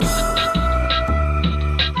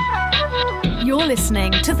You're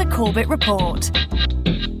listening to the Corbett Report.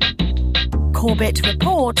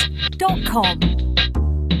 CorbettReport.com.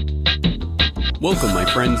 Welcome,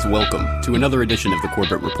 my friends, welcome to another edition of the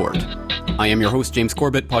Corbett Report. I am your host, James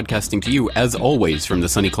Corbett, podcasting to you, as always, from the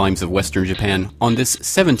sunny climes of Western Japan on this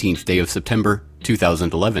 17th day of September,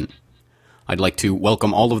 2011. I'd like to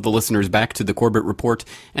welcome all of the listeners back to the Corbett Report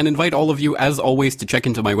and invite all of you, as always, to check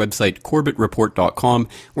into my website, CorbettReport.com,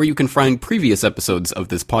 where you can find previous episodes of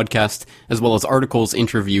this podcast, as well as articles,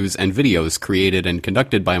 interviews, and videos created and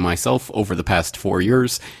conducted by myself over the past 4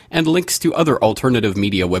 years, and links to other alternative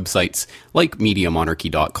media websites like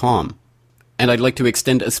MediaMonarchy.com. And I'd like to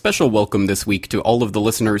extend a special welcome this week to all of the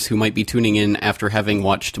listeners who might be tuning in after having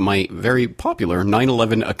watched my very popular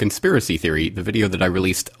 9/11 A Conspiracy Theory, the video that I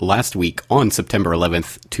released last week on September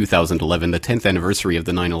 11th, 2011, the 10th anniversary of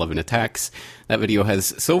the 9/11 attacks. That video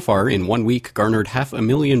has, so far, in 1 week, garnered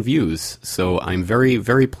 500,000 views, so I'm very,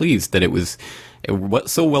 very pleased that it was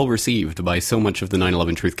so well received by so much of the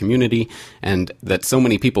 9/11 Truth community, and that so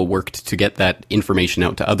many people worked to get that information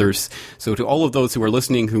out to others. So to all of those who are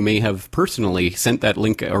listening who may have personally sent that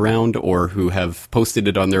link around, or who have posted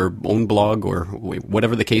it on their own blog, or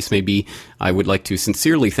whatever the case may be, I would like to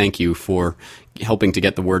sincerely thank you for helping to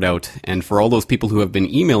get the word out. And for all those people who have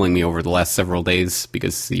been emailing me over the last several days,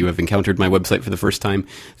 because you have encountered my website for the first time,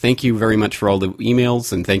 thank you very much for all the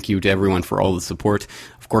emails, and thank you to everyone for all the support.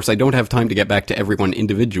 Of course, I don't have time to get back to everyone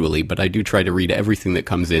individually, but I do try to read everything that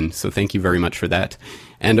comes in, so thank you very much for that.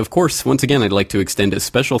 And of course, once again, I'd like to extend a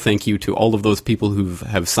special thank you to all of those people who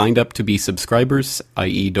have signed up to be subscribers,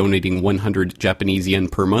 i.e. donating 100 Japanese yen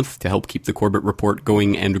per month to help keep the Corbett Report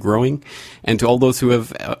going and growing, and to all those who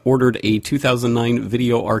have ordered a 2009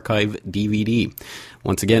 video archive DVD.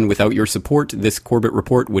 Once again, without your support, this Corbett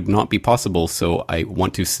Report would not be possible, so I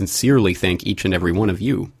want to sincerely thank each and every one of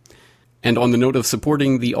you. And on the note of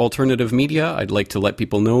supporting the alternative media, I'd like to let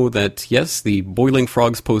people know that, yes, the Boiling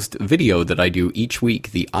Frogs Post video that I do each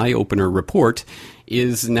week, the Eye Opener Report,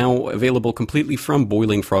 is now available completely from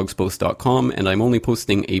boilingfrogspost.com, and I'm only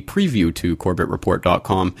posting a preview to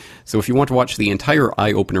CorbettReport.com. So if you want to watch the entire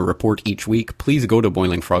Eye Opener report each week, please go to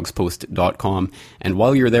boilingfrogspost.com, and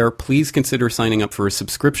while you're there, please consider signing up for a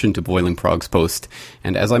subscription to Boiling Frogs Post.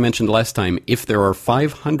 And as I mentioned last time, if there are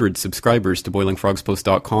 500 subscribers to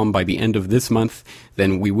boilingfrogspost.com by the end of this month,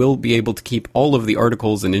 then we will be able to keep all of the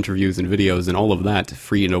articles and interviews and videos and all of that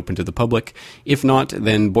free and open to the public. If not,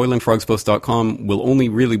 then boilingfrogspost.com will only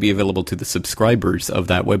really be available to the subscribers of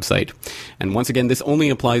that website. And once again, this only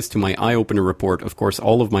applies to my Eye Opener report. Of course,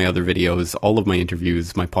 all of my other videos, all of my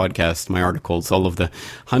interviews, my podcast, my articles, all of the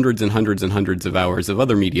hundreds and hundreds and hundreds of hours of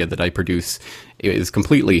other media that I produce is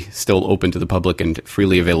completely still open to the public and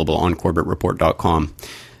freely available on CorbettReport.com.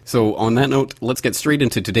 So on that note, let's get straight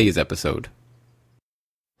into today's episode.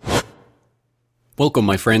 Welcome,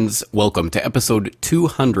 my friends. Welcome to episode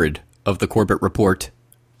 200 of the Corbett Report,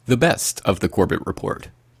 the best of the Corbett Report.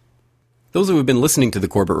 Those who have been listening to the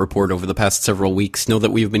Corbett Report over the past several weeks know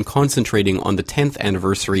that we have been concentrating on the 10th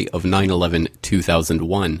anniversary of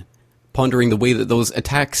 9/11-2001, pondering the way that those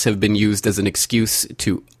attacks have been used as an excuse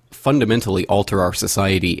to fundamentally alter our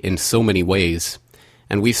society in so many ways.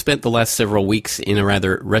 And we've spent the last several weeks in a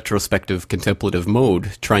rather retrospective, contemplative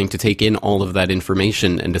mode, trying to take in all of that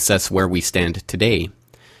information and assess where we stand today.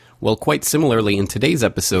 Well, quite similarly, in today's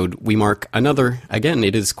episode, we mark another, again,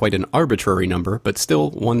 it is quite an arbitrary number, but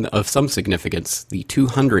still one of some significance, the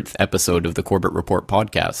 200th episode of the Corbett Report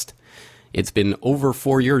podcast. It's been over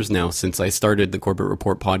 4 years now since I started the Corbett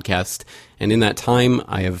Report podcast, and in that time,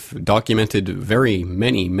 I have documented very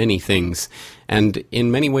many things, and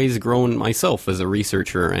in many ways grown myself as a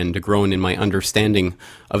researcher and grown in my understanding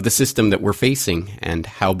of the system that we're facing and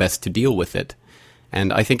how best to deal with it.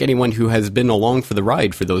 And I think anyone who has been along for the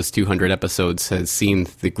ride for those 200 episodes has seen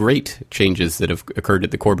the great changes that have occurred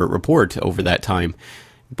at the Corbett Report over that time,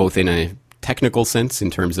 both in a technical sense in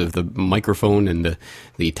terms of the microphone and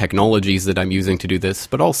the technologies that I'm using to do this,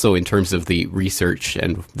 but also in terms of the research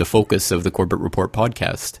and the focus of the Corbett Report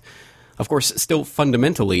podcast. Of course, still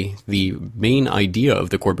fundamentally, the main idea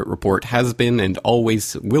of the Corbett Report has been and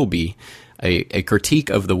always will be a critique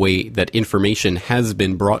of the way that information has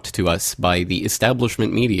been brought to us by the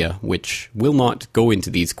establishment media, which will not go into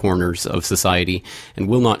these corners of society and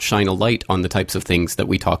will not shine a light on the types of things that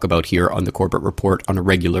we talk about here on the Corbett Report on a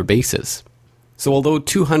regular basis. So although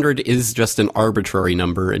 200 is just an arbitrary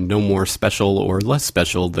number and no more special or less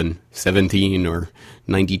special than 17 or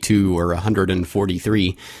 92 or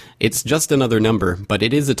 143, it's just another number, but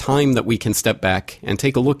it is a time that we can step back and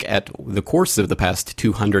take a look at the course of the past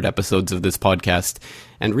 200 episodes of this podcast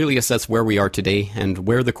and really assess where we are today and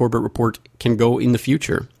where the Corbett Report can go in the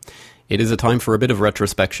future. It is a time for a bit of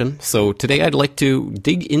retrospection, so today I'd like to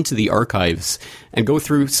dig into the archives and go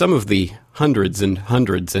through some of the hundreds and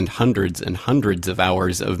hundreds and hundreds and hundreds of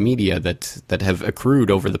hours of media that have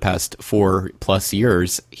accrued over the past 4+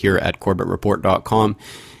 years here at CorbettReport.com,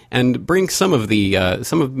 and bring some of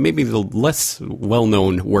maybe the less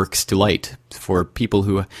well-known works to light for people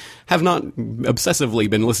who have not obsessively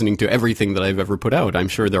been listening to everything that I've ever put out. I'm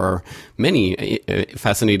sure there are many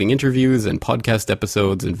fascinating interviews and podcast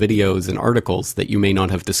episodes and videos and articles that you may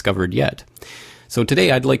not have discovered yet. So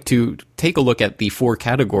today I'd like to take a look at the 4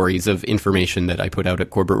 categories of information that I put out at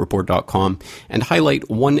CorbettReport.com and highlight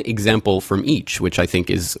one example from each, which I think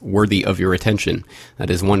is worthy of your attention. That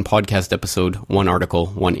is one podcast episode, one article,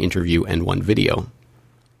 one interview, and one video.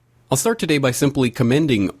 I'll start today by simply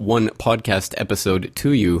commending one podcast episode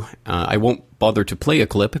to you. I won't bother to play a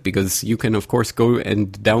clip because you can, of course, go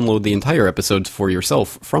and download the entire episodes for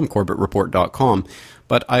yourself from CorbettReport.com.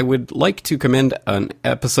 But I would like to commend an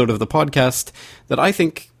episode of the podcast that I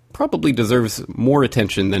think probably deserves more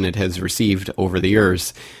attention than it has received over the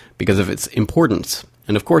years because of its importance.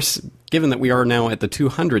 And of course, given that we are now at the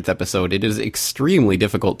 200th episode, it is extremely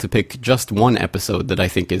difficult to pick just one episode that I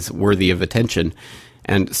think is worthy of attention.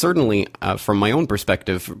 And certainly, from my own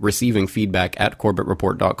perspective, receiving feedback at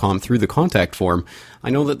CorbettReport.com through the contact form, I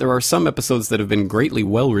know that there are some episodes that have been greatly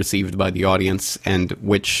well received by the audience, and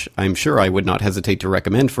which I'm sure I would not hesitate to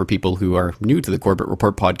recommend for people who are new to the Corbett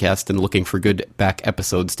Report podcast and looking for good back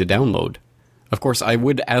episodes to download. Of course, I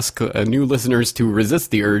would ask new listeners to resist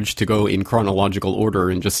the urge to go in chronological order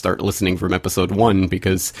and just start listening from episode 1,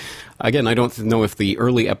 because, again, I don't know if the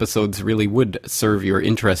early episodes really would serve your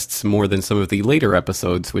interests more than some of the later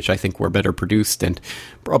episodes, which I think were better produced and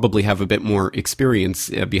probably have a bit more experience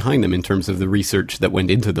behind them in terms of the research that went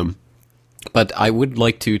into them. But I would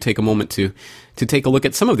like to take a moment to take a look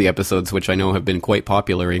at some of the episodes which I know have been quite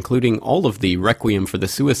popular, including all of the Requiem for the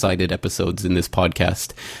Suicided episodes in this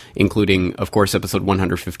podcast, including, of course, episode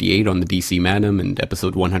 158 on the DC Madam and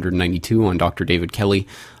episode 192 on Dr. David Kelly.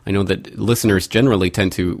 I know that listeners generally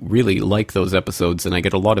tend to really like those episodes, and I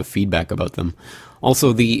get a lot of feedback about them.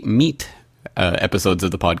 Also, the Meet episodes of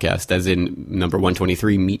the podcast, as in number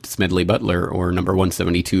 123, Meet Smedley Butler, or number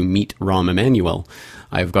 172, Meet Rahm Emanuel.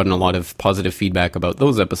 I've gotten a lot of positive feedback about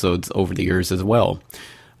those episodes over the years as well.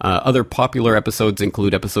 Other popular episodes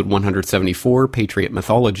include episode 174, Patriot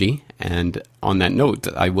Mythology, and on that note,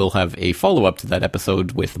 I will have a follow-up to that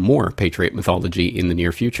episode with more Patriot Mythology in the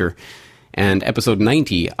near future. And episode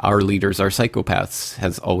 90, Our Leaders Are Psychopaths,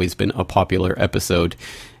 has always been a popular episode,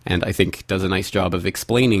 and I think does a nice job of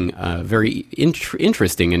explaining a very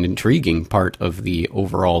interesting and intriguing part of the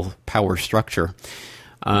overall power structure.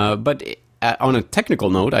 But on a technical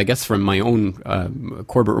note, I guess from my own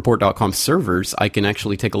CorbettReport.com servers, I can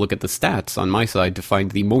actually take a look at the stats on my side to find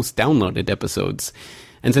the most downloaded episodes.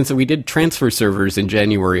 And since we did transfer servers in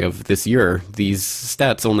January of this year, these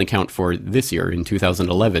stats only count for this year, in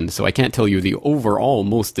 2011, so I can't tell you the overall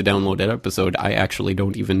most downloaded episode. I actually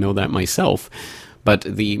don't even know that myself. But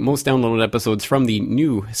the most downloaded episodes from the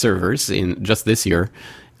new servers in just this year,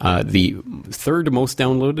 the third most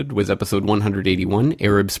downloaded was episode 181,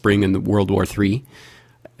 Arab Spring and World War III.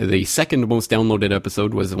 The second most downloaded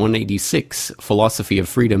episode was 186, Philosophy of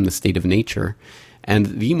Freedom, the State of Nature. And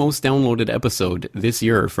the most downloaded episode this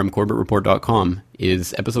year from CorbettReport.com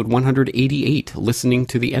is episode 188, Listening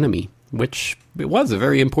to the Enemy, which it was a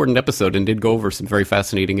very important episode and did go over some very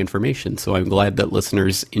fascinating information. So I'm glad that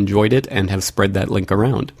listeners enjoyed it and have spread that link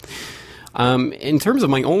around. In terms of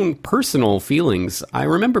my own personal feelings, I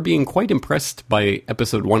remember being quite impressed by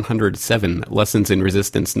episode 107, Lessons in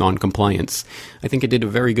Resistance Noncompliance. I think it did a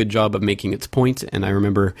very good job of making its point, and I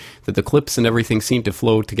remember that the clips and everything seemed to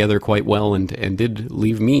flow together quite well and did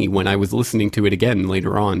leave me, when I was listening to it again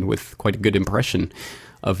later on, with quite a good impression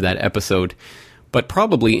of that episode. But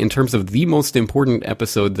probably in terms of the most important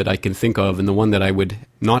episode that I can think of, and the one that I would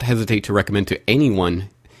not hesitate to recommend to anyone,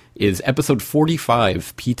 is episode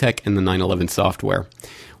 45, P-Tech and the 9/11 software.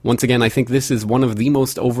 Once again, I think this is one of the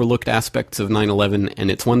most overlooked aspects of 9/11,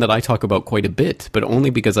 and it's one that I talk about quite a bit, but only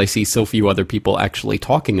because I see so few other people actually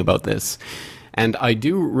talking about this. And I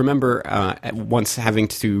do remember once having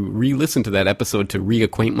to re-listen to that episode to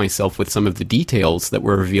reacquaint myself with some of the details that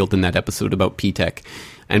were revealed in that episode about P-Tech,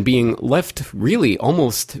 and being left really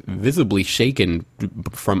almost visibly shaken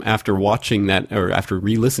from after watching that, or after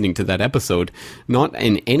re-listening to that episode, not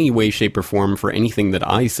in any way, shape, or form for anything that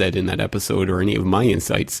I said in that episode or any of my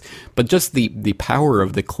insights, but just the power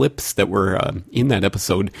of the clips that were in that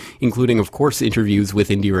episode, including, of course, interviews with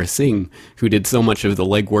Indira Singh, who did so much of the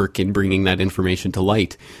legwork in bringing that information to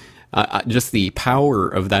light. just the power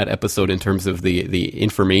of that episode in terms of the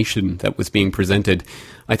information that was being presented,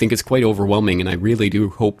 I think is quite overwhelming, and I really do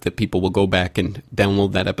hope that people will go back and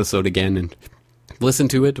download that episode again and listen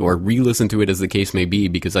to it or re-listen to it as the case may be,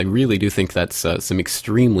 because I really do think that's some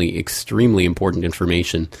extremely, extremely important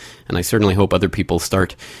information, and I certainly hope other people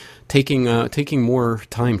start taking more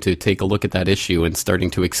time to take a look at that issue and starting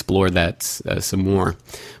to explore that some more.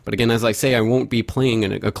 But again, as I say, I won't be playing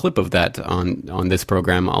a clip of that on this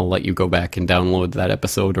program. I'll let you go back and download that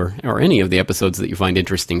episode or any of the episodes that you find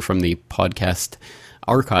interesting from the podcast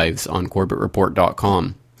archives on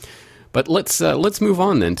CorbettReport.com. But let's move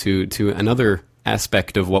on then to another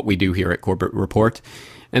aspect of what we do here at Corbett Report,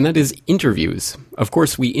 and that is interviews. Of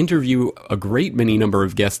course, we interview a great many number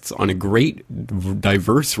of guests on a great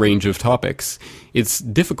diverse range of topics. It's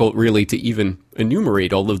difficult really to even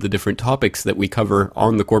enumerate all of the different topics that we cover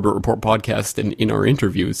on the Corbett Report podcast and in our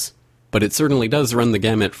interviews. But it certainly does run the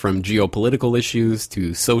gamut from geopolitical issues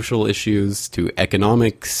to social issues to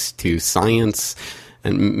economics to science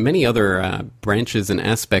and many other branches and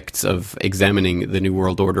aspects of examining the New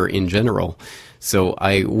World Order in general. So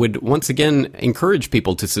I would once again encourage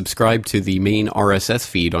people to subscribe to the main RSS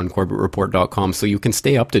feed on CorbettReport.com so you can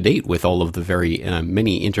stay up to date with all of the very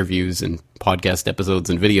many interviews and podcast episodes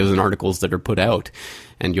and videos and articles that are put out.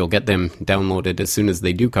 And you'll get them downloaded as soon as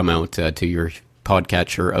they do come out to your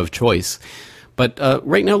podcatcher of choice. But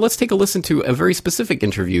right now, let's take a listen to a very specific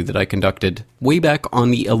interview that I conducted way back on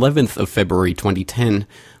the 11th of February 2010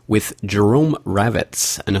 with Jerome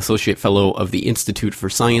Ravitz, an Associate Fellow of the Institute for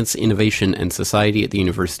Science, Innovation and Society at the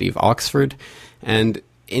University of Oxford. And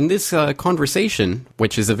in this conversation,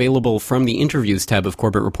 which is available from the Interviews tab of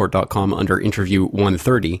CorbettReport.com under Interview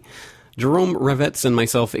 130, Jerome Ravitz and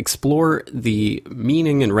myself explore the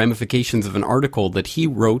meaning and ramifications of an article that he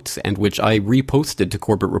wrote and which I reposted to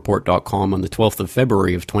CorbettReport.com on the 12th of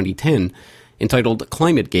February of 2010, entitled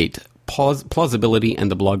ClimateGate, Plausibility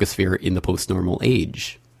and the Blogosphere in the Post-Normal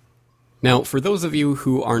Age. Now, for those of you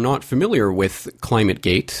who are not familiar with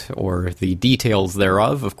ClimateGate, or the details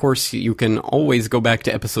thereof, of course, you can always go back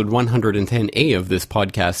to episode 110A of this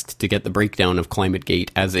podcast to get the breakdown of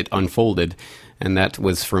ClimateGate as it unfolded, and that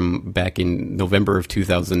was from back in November of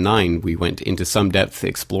 2009. We went into some depth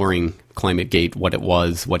exploring ClimateGate, what it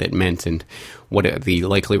was, what it meant, and what the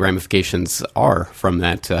likely ramifications are from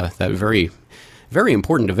that very very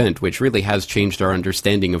important event, which really has changed our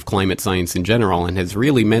understanding of climate science in general and has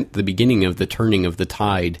really meant the beginning of the turning of the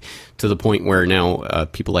tide to the point where now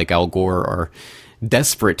people like Al Gore are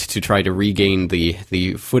desperate to try to regain the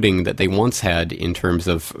footing that they once had in terms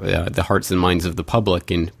of the hearts and minds of the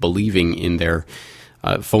public in believing in their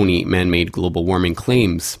phony man-made global warming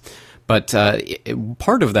claims. But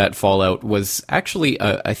part of that fallout was actually,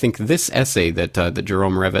 I think, this essay that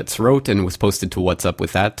Jerome Ravitz wrote and was posted to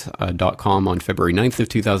whatsupwiththat.com on February 9th of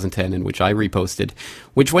 2010, and which I reposted,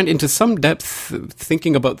 which went into some depth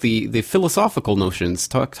thinking about the philosophical notions,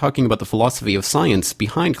 talking about the philosophy of science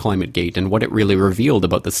behind ClimateGate and what it really revealed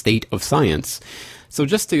about the state of science. So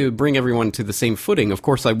just to bring everyone to the same footing, of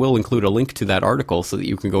course I will include a link to that article so that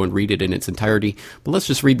you can go and read it in its entirety, but let's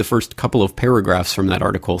just read the first couple of paragraphs from that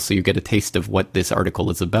article so you get a taste of what this article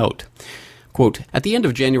is about. Quote, at the end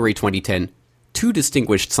of January 2010, two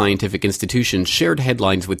distinguished scientific institutions shared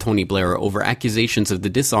headlines with Tony Blair over accusations of the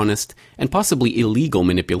dishonest and possibly illegal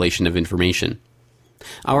manipulation of information.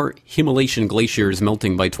 Our Himalayan glaciers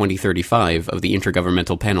melting by 2035 of the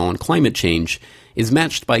Intergovernmental Panel on Climate Change is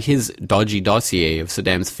matched by his dodgy dossier of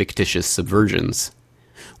Saddam's fictitious subversions.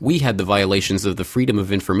 We had the violations of the Freedom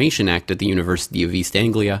of Information Act at the University of East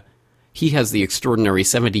Anglia. He has the extraordinary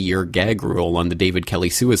 70-year gag rule on the David Kelly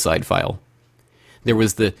suicide file. There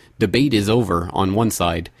was the debate is over on one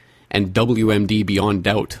side, and WMD beyond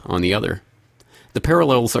doubt on the other. The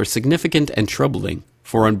parallels are significant and troubling,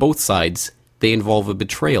 for on both sides, they involve a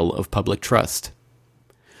betrayal of public trust.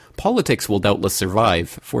 Politics will doubtless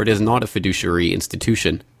survive, for it is not a fiduciary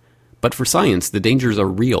institution. But for science, the dangers are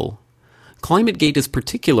real. ClimateGate is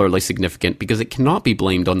particularly significant because it cannot be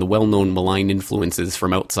blamed on the well-known malign influences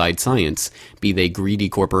from outside science, be they greedy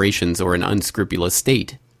corporations or an unscrupulous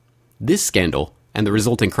state. This scandal, and the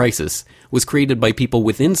resulting crisis, was created by people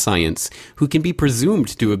within science who can be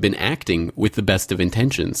presumed to have been acting with the best of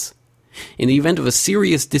intentions. In the event of a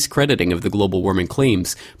serious discrediting of the global warming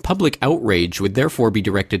claims, public outrage would therefore be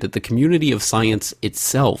directed at the community of science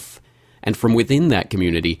itself, and from within that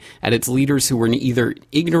community, at its leaders who were either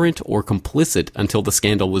ignorant or complicit until the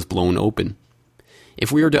scandal was blown open.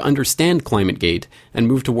 If we are to understand ClimateGate and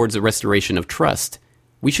move towards a restoration of trust,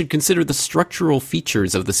 we should consider the structural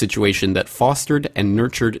features of the situation that fostered and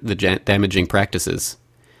nurtured the damaging practices.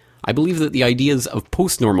 I believe that the ideas of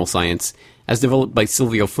post-normal science, as developed by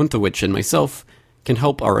Silvio Funtowicz and myself, can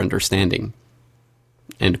help our understanding."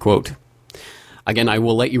 End quote. Again, I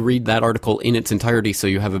will let you read that article in its entirety so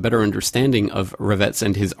you have a better understanding of Revets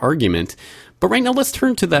and his argument. But right now, let's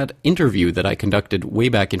turn to that interview that I conducted way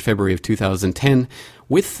back in February of 2010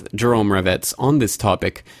 with Jerome Revets on this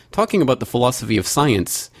topic, talking about the philosophy of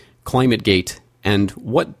science, ClimateGate, and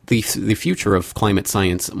what the future of climate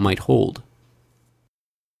science might hold.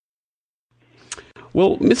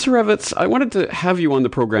 Well, Mr. Revets, I wanted to have you on the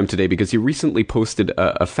program today because you recently posted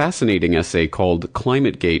a fascinating essay called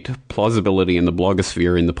ClimateGate, Plausibility in the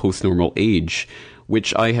Blogosphere in the Post-Normal Age,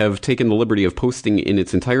 which I have taken the liberty of posting in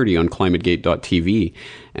its entirety on climategate.tv.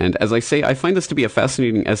 And as I say, I find this to be a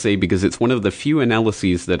fascinating essay because it's one of the few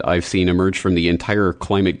analyses that I've seen emerge from the entire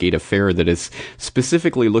ClimateGate affair that is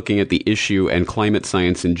specifically looking at the issue and climate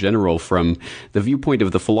science in general from the viewpoint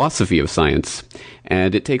of the philosophy of science.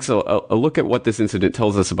 And it takes a look at what this incident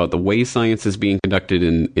tells us about the way science is being conducted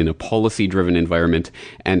in a policy-driven environment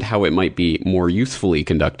and how it might be more usefully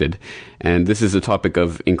conducted. And this is a topic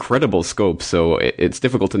of incredible scope, so it's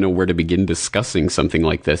difficult to know where to begin discussing something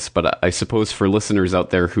like this. But I suppose for listeners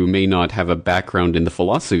out there who may not have a background in the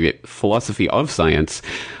philosophy of science,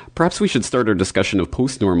 perhaps we should start our discussion of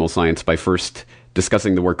post-normal science by first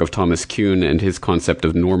discussing the work of Thomas Kuhn and his concept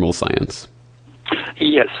of normal science.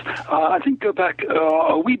 Yes, I think go back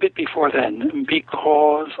a wee bit before then,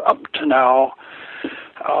 because up to now,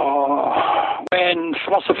 when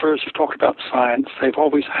philosophers talk about science, they've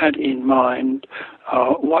always had in mind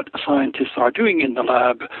what scientists are doing in the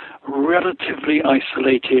lab, relatively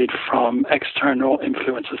isolated from external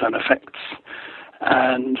influences and effects.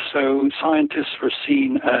 And so scientists were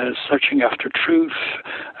seen as searching after truth,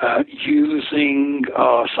 using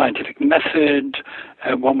scientific method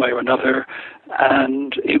one way or another,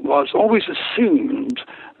 and it was always assumed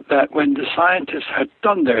that when the scientists had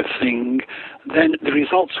done their thing, then the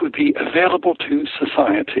results would be available to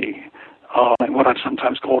society, what I've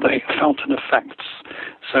sometimes called a fountain of facts.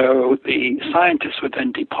 So the scientists would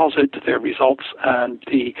then deposit their results, and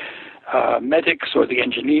the medics or the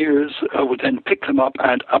engineers would then pick them up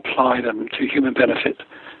and apply them to human benefit.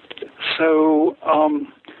 So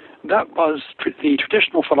that was the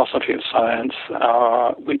traditional philosophy of science,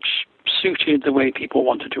 which suited the way people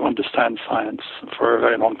wanted to understand science for a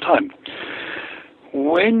very long time.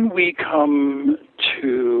 When we come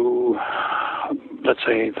to, let's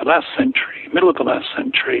say, the last century, middle of the last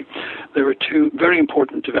century, there were two very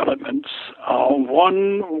important developments.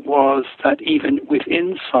 One was that even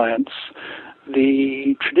within science,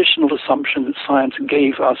 the traditional assumption that science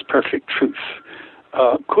gave us perfect truth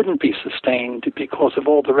couldn't be sustained because of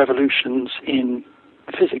all the revolutions in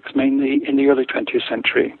physics, mainly in the early 20th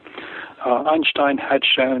century. Einstein had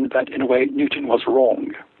shown that, in a way, Newton was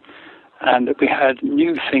wrong, and that we had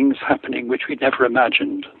new things happening which we'd never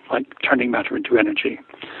imagined, like turning matter into energy.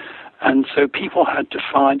 And so people had to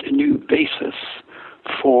find a new basis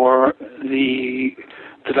for the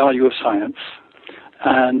value of science.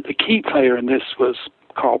 And the key player in this was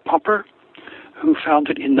Karl Popper, who found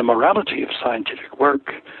it in the morality of scientific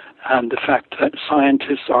work and the fact that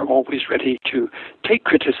scientists are always ready to take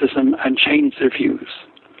criticism and change their views.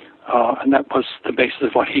 And that was the basis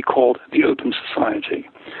of what he called the open society.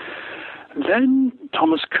 Then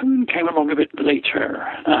Thomas Kuhn came along a bit later,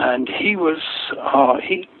 and he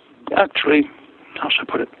actually, how should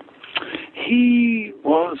I put it? He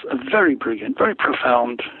was a very brilliant, very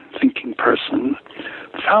profound thinking person,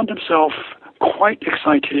 found himself quite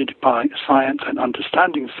excited by science and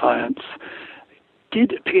understanding science,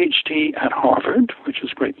 did a PhD at Harvard, which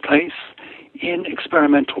is a great place, in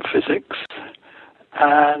experimental physics,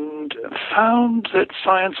 and found that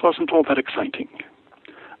science wasn't all that exciting.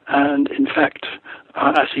 And in fact,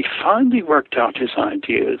 as he finally worked out his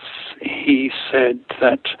ideas, he said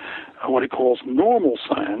that what he calls normal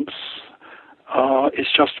science is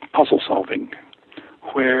just puzzle solving,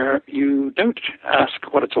 where you don't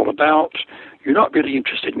ask what it's all about, you're not really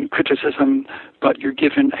interested in criticism, but you're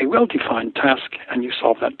given a well-defined task and you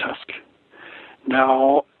solve that task.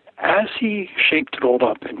 Now, as he shaped it all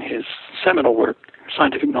up in his seminal work,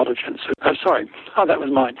 Scientific Knowledge and that was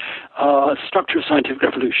mine, Structure of Scientific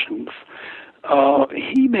Revolutions,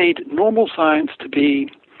 he made normal science to be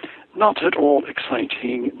not at all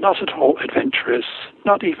exciting, not at all adventurous,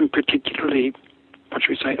 not even particularly, what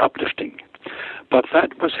should we say, uplifting. But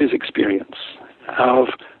that was his experience of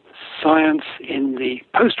science in the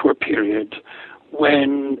post-war period,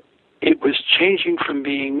 when it was changing from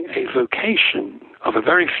being a vocation of a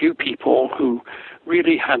very few people who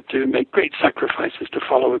really had to make great sacrifices to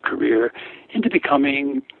follow a career into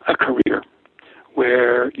becoming a career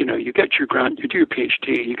where, you get your grant, you do your PhD,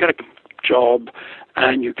 you get a job,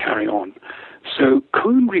 and you carry on. So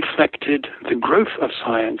Kuhn reflected the growth of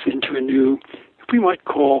science into a new, we might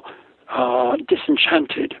call,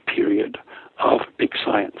 disenchanted period of big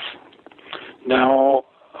science. Now,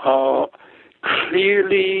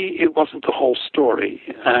 clearly it wasn't the whole story,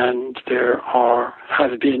 and still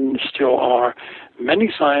are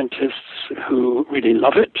many scientists who really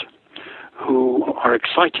love it, who are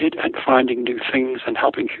excited at finding new things and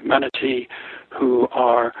helping humanity, who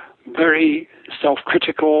are very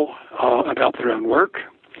self-critical about their own work.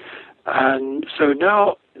 And so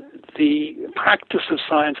now the practice of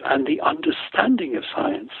science and the understanding of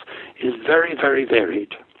science is very, very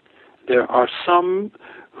varied. There are some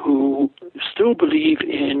who still believe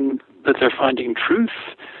that they're finding truth,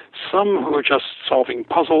 some who are just solving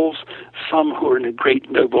puzzles, some who are in a great,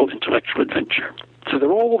 noble intellectual adventure. So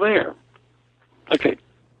they're all there. Okay.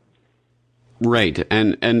 Right,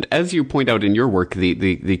 and as you point out in your work,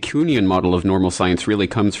 the Kuhnian model of normal science really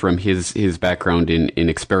comes from his background in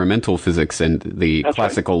experimental physics and the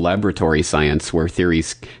classical laboratory science, where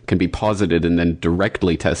theories can be posited and then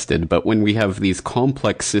directly tested. But when we have these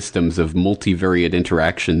complex systems of multivariate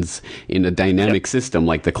interactions in a dynamic system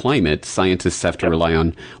like the climate, scientists have to rely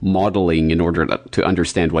on modeling in order to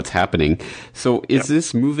understand what's happening. So is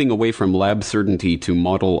this moving away from lab certainty to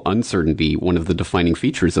model uncertainty one of the defining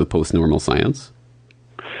features of post-normal science?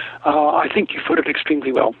 I think you put it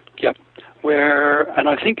extremely well. Yeah, and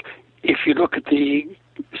I think if you look at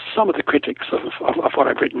some of the critics of what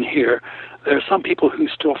I've written here, there are some people who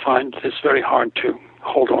still find this very hard to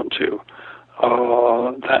hold on to.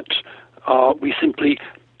 That we simply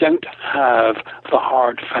don't have the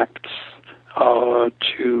hard facts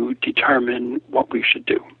to determine what we should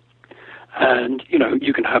do. And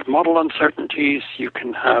you can have model uncertainties. You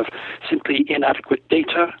can have simply inadequate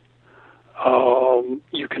data.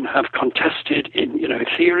 You can have contested in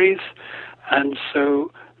theories, and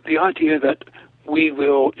so the idea that we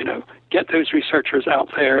will get those researchers out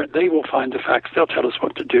there, they will find the facts, they'll tell us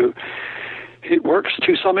what to do. It works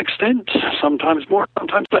to some extent, sometimes more,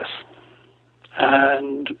 sometimes less,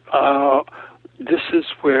 and this is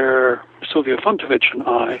where Sylvia Fontovich and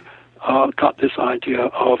I got this idea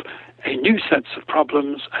of a new sets of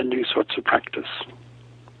problems and new sorts of practice.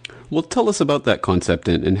 Well, tell us about that concept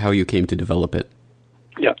and how you came to develop it.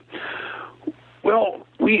 Yeah. Well,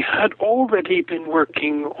 we had already been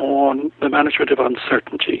working on the management of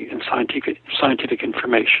uncertainty in scientific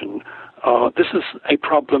information. This is a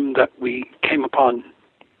problem that we came upon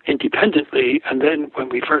independently, and then when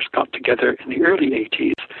we first got together in the early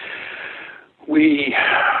 80s, we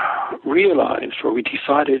realized, or we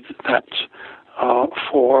decided that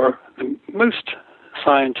for most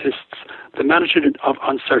scientists, the management of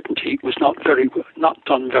uncertainty was not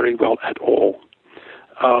done very well at all.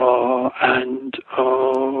 And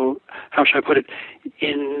how should I put it?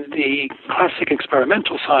 In the classic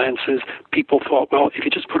experimental sciences, people thought, well, if you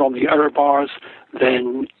just put on the error bars,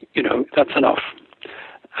 then, that's enough.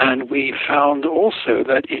 And we found also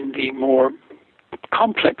that in the more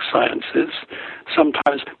complex sciences,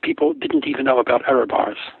 sometimes people didn't even know about error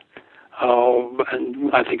bars.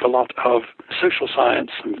 And I think a lot of social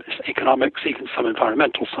science and economics, even some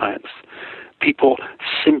environmental science, people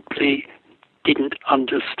simply didn't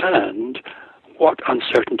understand what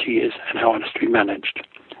uncertainty is and how it has to be managed.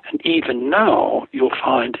 And even now, you'll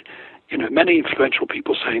find, many influential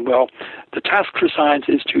people saying, well, the task for science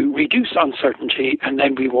is to reduce uncertainty and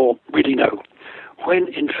then we will really know.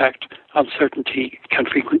 When, in fact, uncertainty can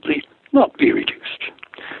frequently not be reduced.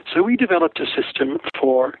 So we developed a system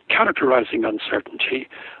for characterizing uncertainty,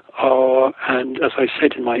 and as I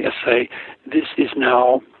said in my essay, this is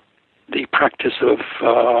now the practice of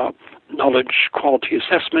knowledge quality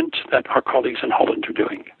assessment that our colleagues in Holland are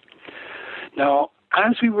doing. Now,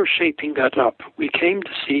 as we were shaping that up, we came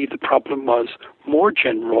to see the problem was more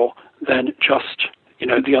general than just,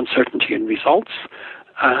 the uncertainty in results,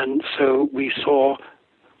 and so we saw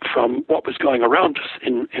from what was going around us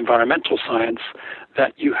in environmental science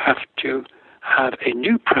that you have to have a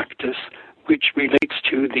new practice which relates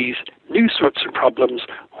to these new sorts of problems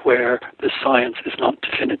where the science is not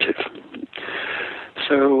definitive.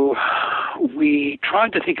 So we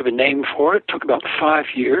tried to think of a name for it. It took about 5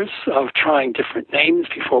 years of trying different names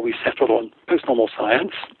before we settled on post-normal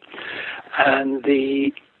science. And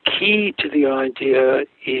the key to the idea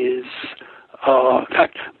is, in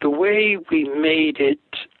fact, the way we made it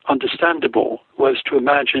understandable was to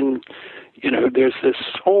imagine, there's this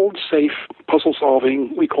old, safe puzzle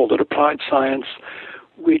solving, we called it applied science,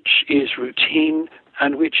 which is routine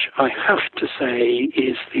and which I have to say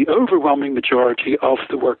is the overwhelming majority of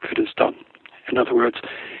the work that is done. In other words,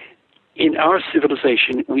 in our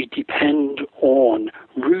civilization, we depend on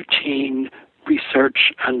routine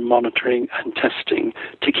research and monitoring and testing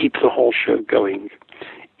to keep the whole show going.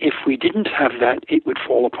 If we didn't have that, it would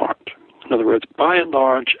fall apart. In other words, by and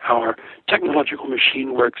large, our technological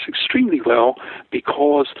machine works extremely well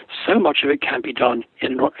because so much of it can be done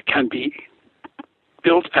can be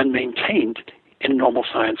built and maintained in a normal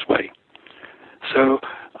science way. So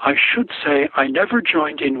I should say I never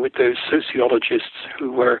joined in with those sociologists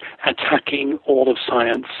who were attacking all of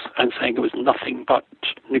science and saying it was nothing but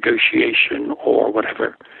negotiation or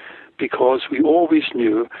whatever, because we always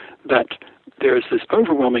knew that there's this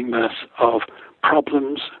overwhelming mass of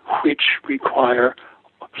problems which require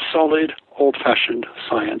solid, old-fashioned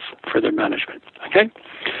science for their management. Okay?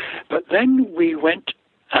 But then we went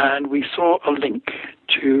and we saw a link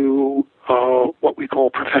to what we call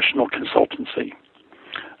professional consultancy.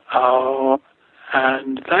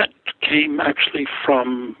 And that came actually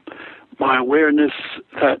from my awareness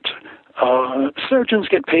that surgeons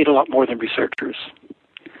get paid a lot more than researchers.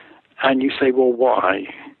 And you say, well, why?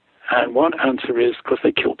 And one answer is because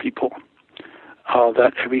they kill people.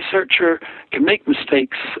 That a researcher can make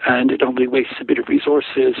mistakes and it only wastes a bit of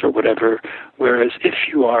resources or whatever, whereas if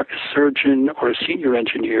you are a surgeon or a senior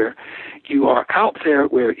engineer, you are out there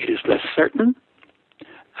where it is less certain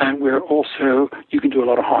and where also you can do a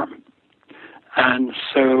lot of harm. And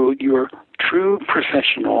so your true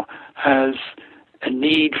professional has a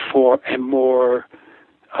need for a more,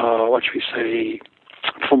 for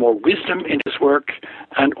more wisdom in his work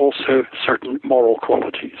and also certain moral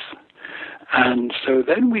qualities. And so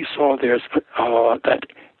then we saw there's that,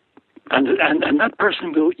 and that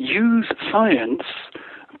person will use science,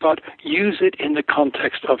 but use it in the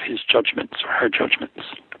context of his judgments or her judgments.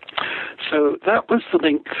 So that was the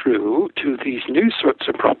link through to these new sorts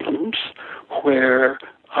of problems where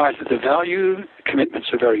either the value commitments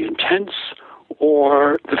are very intense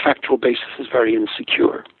or the factual basis is very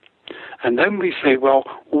insecure. And then we say, well,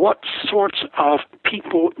 what sorts of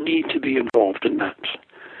people need to be involved in that?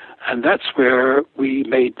 And that's where we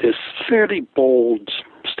made this fairly bold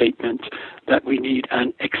statement that we need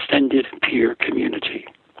an extended peer community.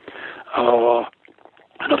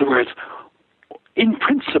 In other words, in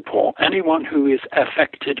principle, anyone who is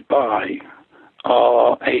affected by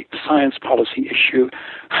a science policy issue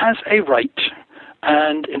has a right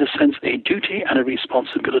and, in a sense, a duty and a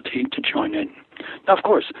responsibility to join in. Now, of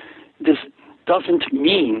course, this doesn't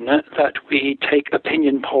mean that we take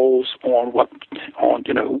opinion polls on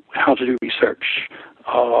how to do research.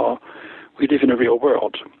 We live in a real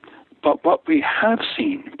world. But what we have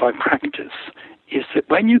seen by practice is that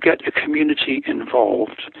when you get a community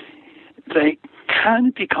involved, they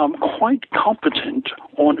can become quite competent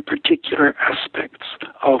on particular aspects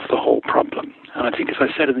of the whole problem. And I think, as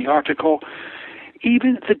I said in the article,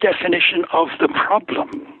 even the definition of the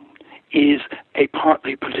problem is a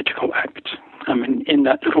partly political act. I mean, in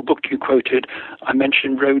that little book you quoted, I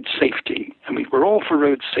mentioned road safety. I mean, we're all for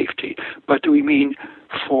road safety, but do we mean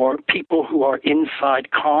for people who are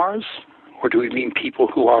inside cars? Or do we mean people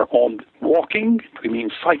who are on walking? Do we mean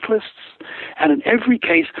cyclists? And in every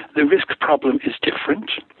case, the risk problem is different.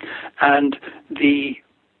 And the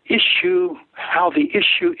issue, how the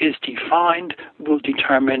issue is defined, will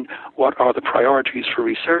determine what are the priorities for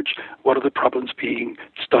research, what are the problems being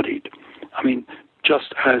studied. I mean,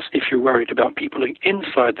 just as if you're worried about people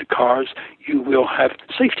inside the cars, you will have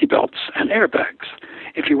safety belts and airbags.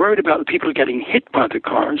 If you're worried about the people getting hit by the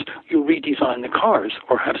cars, you'll redesign the cars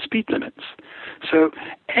or have speed limits. So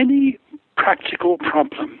any practical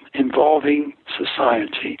problem involving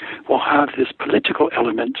society will have this political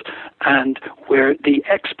element, and where the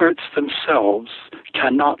experts themselves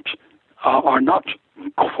are not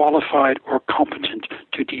qualified or competent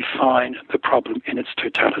to define the problem in its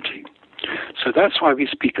totality. So that's why we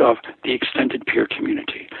speak of the extended peer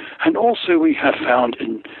community. And also we have found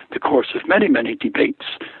in the course of many, many debates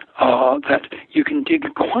that you can dig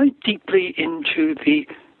quite deeply into the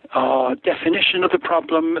definition of the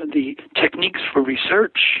problem, the techniques for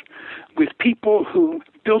research, with people who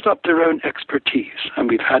build up their own expertise. And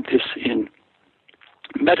we've had this in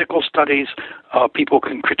medical studies. People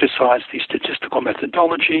can criticize the statistical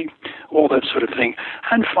methodology, all that sort of thing.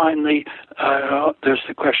 And finally, there's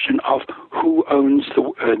the question of who owns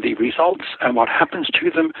the results and what happens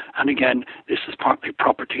to them. And again, this is partly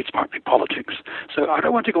property, it's partly politics. So I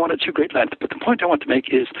don't want to go on at too great length, but the point I want to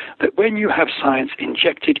make is that when you have science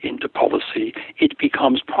injected into policy, it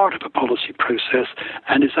becomes part of a policy process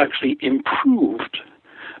and is actually improved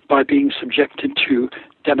by being subjected to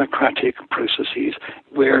democratic processes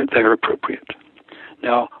where they're appropriate.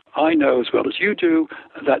 Now, I know as well as you do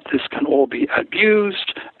that this can all be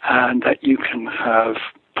abused and that you can have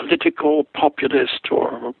political, populist,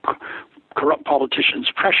 or corrupt politicians'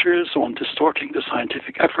 pressures on distorting the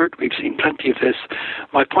scientific effort. We've seen plenty of this.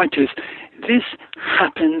 My point is, this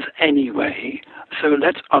happens anyway, so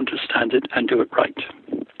let's understand it and do it right.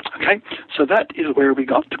 Okay? So that is where we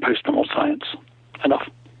got to post-normal science. Enough.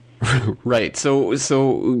 Right.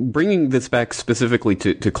 So bringing this back specifically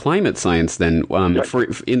to climate science, then,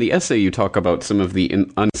 right. In the essay you talk about some of the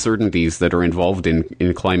uncertainties that are involved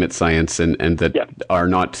in climate science and that are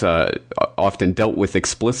not often dealt with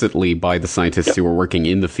explicitly by the scientists who are working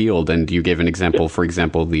in the field. And you gave an example, for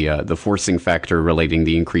example, the forcing factor relating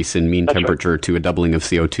the increase in mean temperature to a doubling of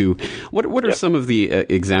CO2. What are some of the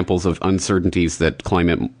examples of uncertainties that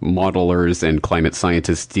climate modelers and climate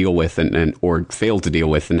scientists deal with and or fail to deal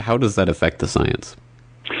with, and how does that affect the science?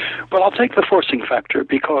 Well, I'll take the forcing factor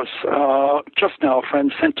because just now a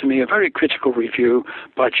friend sent to me a very critical review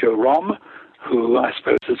by Joe Romm, who I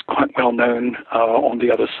suppose is quite well known on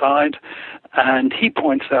the other side. And he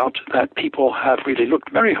points out that people have really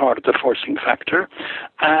looked very hard at the forcing factor,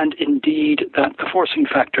 and indeed that the forcing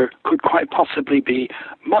factor could quite possibly be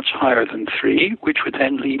much higher than 3, which would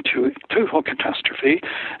then lead to total catastrophe.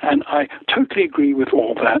 And I totally agree with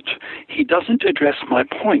all that. He doesn't address my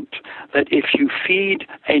point that if you feed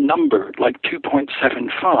a number like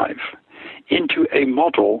 2.75 into a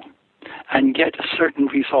model and get certain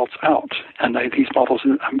results out. And these models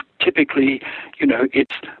typically,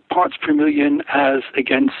 it's parts per million as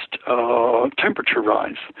against temperature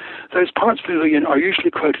rise. Those parts per million are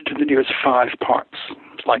usually quoted to the nearest 5 parts,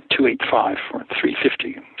 like 285 or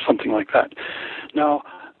 350, something like that. Now,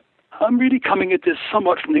 I'm really coming at this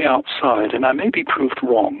somewhat from the outside, and I may be proved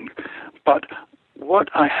wrong, but what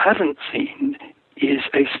I haven't seen is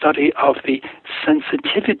a study of the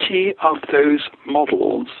sensitivity of those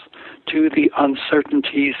models to the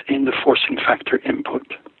uncertainties in the forcing factor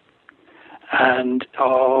input. And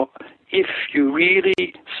if you really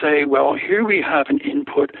say, well, here we have an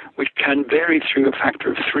input which can vary through a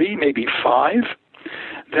factor of 3, maybe 5,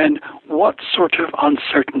 then what sort of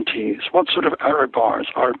uncertainties, what sort of error bars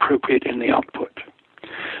are appropriate in the output?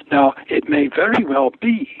 Now, it may very well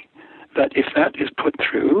be that if that is put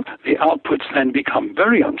through, the outputs then become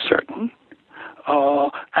very uncertain,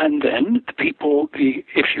 and then the people,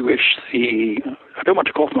 if you wish, I don't want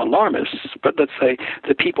to call them alarmists, but let's say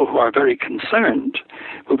the people who are very concerned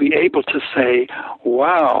will be able to say,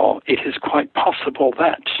 wow, it is quite possible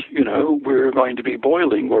that, we're going to be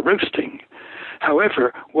boiling or roasting.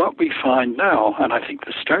 However, what we find now, and I think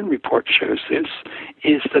the Stern report shows this,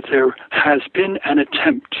 is that there has been an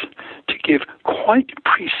attempt to give quite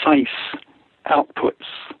precise outputs,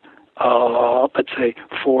 let's say,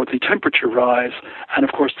 for the temperature rise, and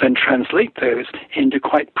of course then translate those into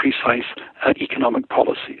quite precise economic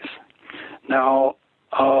policies. Now,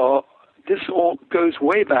 this all goes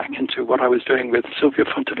way back into what I was doing with Sylvia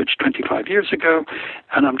Funtovich 25 years ago,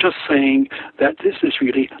 and I'm just saying that this is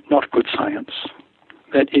really not good science.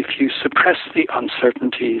 That if you suppress the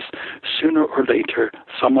uncertainties, sooner or later,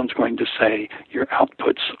 someone's going to say your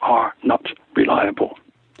outputs are not reliable.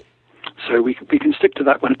 So we can stick to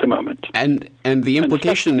that one at the moment. And the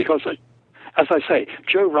implication... Because, as I say,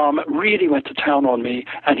 Joe Romm really went to town on me,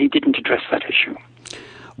 and he didn't address that issue.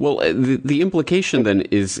 Well, the implication then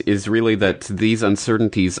is really that these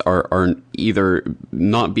uncertainties are either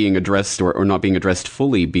not being addressed or not being addressed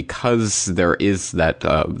fully because there is that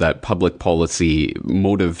public policy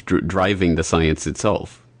motive driving the science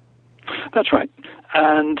itself. That's right.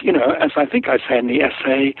 And, as I think I say in the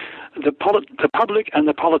essay, the public and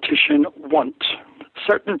the politician want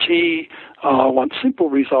certainty, want simple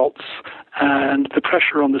results, and the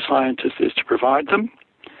pressure on the scientist is to provide them.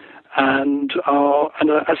 And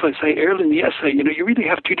as I say earlier in the essay, you really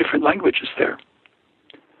have 2 different languages there.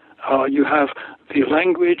 You have the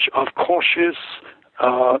language of cautious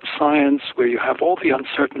science, where you have all the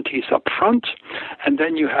uncertainties up front, and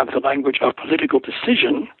then you have the language of political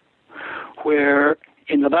decision, where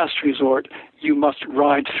in the last resort you must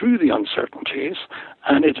ride through the uncertainties,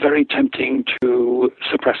 and it's very tempting to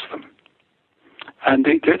suppress them. And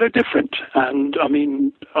they're different. And I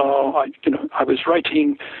mean, I was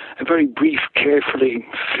writing a very brief, carefully,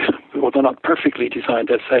 although not perfectly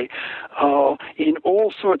designed essay. In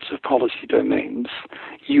all sorts of policy domains,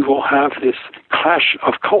 you will have this clash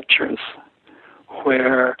of cultures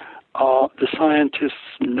where the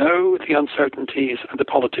scientists know the uncertainties and the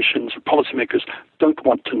politicians or policymakers don't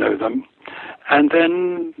want to know them. And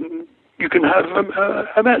then you can have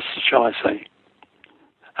a mess, shall I say.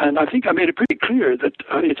 And I think I made it pretty clear that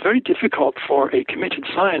it's very difficult for a committed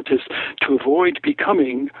scientist to avoid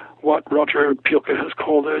becoming what Roger Pielke has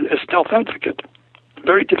called a stealth advocate.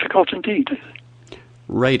 Very difficult indeed.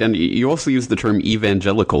 Right, and you also use the term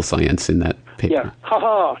evangelical science in that paper.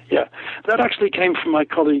 Yeah. That actually came from my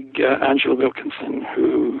colleague Angela Wilkinson,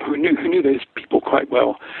 who knew those people quite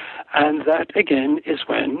well. And that, again, is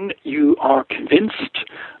when you are convinced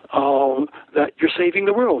that you're saving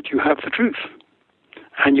the world. You have the truth.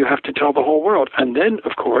 And you have to tell the whole world. And then,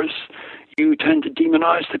 of course, you tend to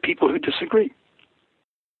demonize the people who disagree.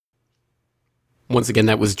 Once again,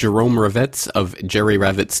 that was Jerome Ravitz of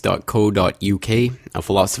jerryravitz.co.uk, a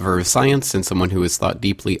philosopher of science and someone who has thought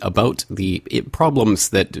deeply about the problems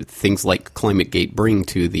that things like ClimateGate bring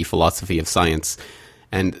to the philosophy of science.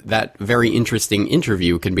 And that very interesting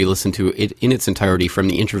interview can be listened to in its entirety from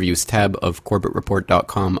the interviews tab of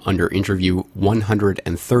CorbettReport.com under interview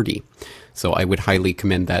 130. So I would highly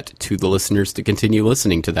commend that to the listeners to continue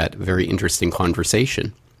listening to that very interesting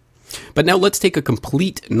conversation. But now let's take a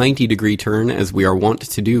complete 90-degree turn, as we are wont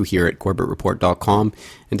to do here at CorbettReport.com,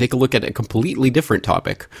 and take a look at a completely different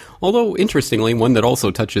topic, although, interestingly, one that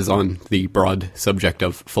also touches on the broad subject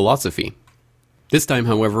of philosophy. This time,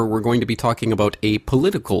 however, we're going to be talking about a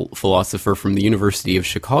political philosopher from the University of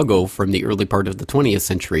Chicago from the early part of the 20th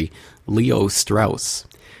century, Leo Strauss.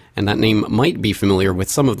 And that name might be familiar with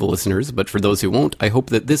some of the listeners, but for those who won't, I hope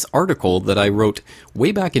that this article that I wrote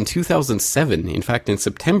way back in 2007, in fact in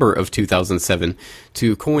September of 2007,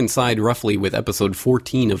 to coincide roughly with episode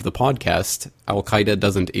 14 of the podcast, Al-Qaeda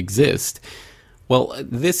Doesn't Exist, well,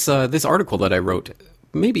 this article that I wrote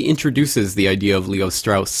maybe introduces the idea of Leo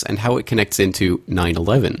Strauss and how it connects into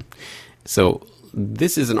 9/11. So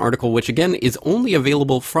this is an article which, again, is only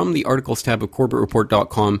available from the articles tab of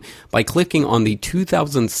CorbettReport.com by clicking on the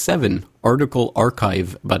 2007 Article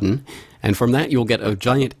Archive button, and from that you'll get a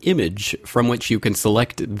giant image from which you can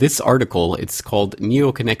select this article. It's called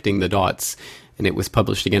Neo-Connecting the Dots, and it was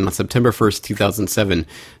published again on September 1st, 2007.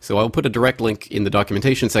 So I'll put a direct link in the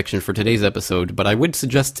documentation section for today's episode, but I would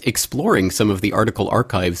suggest exploring some of the article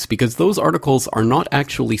archives, because those articles are not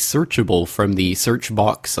actually searchable from the search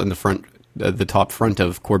box on the top front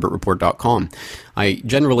of CorbettReport.com. I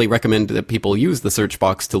generally recommend that people use the search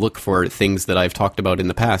box to look for things that I've talked about in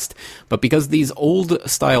the past, but because these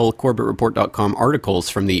old-style CorbettReport.com articles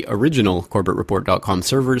from the original CorbettReport.com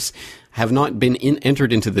servers have not been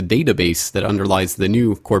entered into the database that underlies the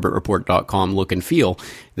new CorbettReport.com look and feel,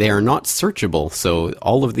 they are not searchable. So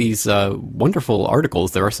all of these wonderful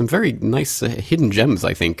articles, there are some very nice hidden gems,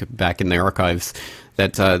 I think, back in the archives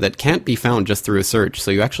that can't be found just through a search. So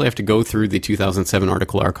you actually have to go through the 2007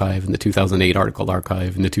 article archive and the 2008 article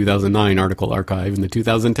archive and the 2009 article archive and the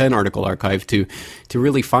 2010 article archive to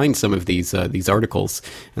really find some of these articles.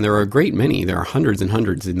 And there are a great many. There are hundreds and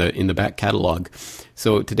hundreds in the back catalog.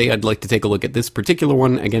 So today I'd like to take a look at this particular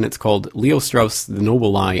one. Again, it's called Leo Strauss, The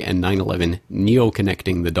Noble Lie and 9/11,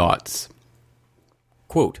 Neo-Connecting the Dots.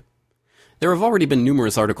 Quote, "There have already been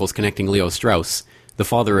numerous articles connecting Leo Strauss, the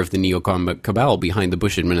father of the neocon cabal behind the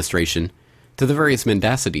Bush administration, to the various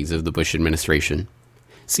mendacities of the Bush administration.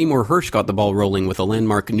 Seymour Hersh got the ball rolling with a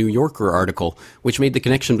landmark New Yorker article which made the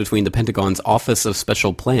connection between the Pentagon's Office of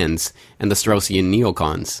Special Plans and the Straussian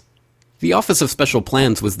neocons. The Office of Special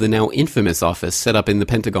Plans was the now infamous office set up in the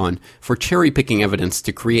Pentagon for cherry-picking evidence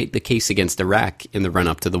to create the case against Iraq in the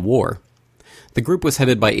run-up to the war. The group was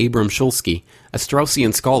headed by Abram Shulsky, a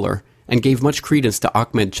Straussian scholar, and gave much credence to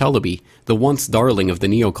Ahmed Chalabi, the once darling of the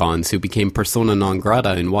neocons who became persona non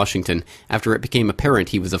grata in Washington after it became apparent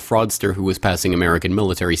he was a fraudster who was passing American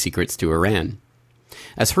military secrets to Iran.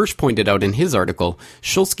 As Hersh pointed out in his article,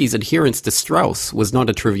 Shulsky's adherence to Strauss was not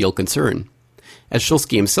a trivial concern. As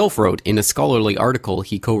Shulsky himself wrote in a scholarly article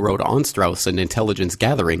he co-wrote on Strauss and intelligence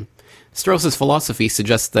gathering, Strauss's philosophy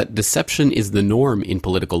suggests that deception is the norm in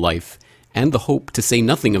political life, and the hope, to say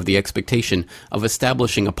nothing of the expectation, of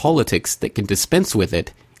establishing a politics that can dispense with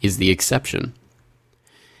it is the exception.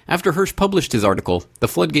 After Hersh published his article, the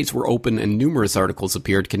floodgates were open and numerous articles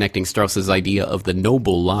appeared connecting Strauss's idea of the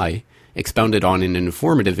noble lie, expounded on in an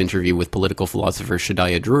informative interview with political philosopher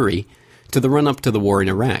Shadiya Drury, to the run-up to the war in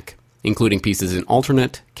Iraq, including pieces in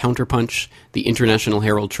Alternate, Counterpunch, the International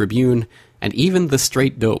Herald Tribune, and even The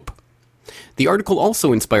Straight Dope. The article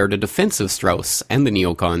also inspired a defense of Strauss and the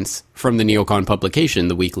neocons from the neocon publication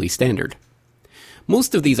The Weekly Standard.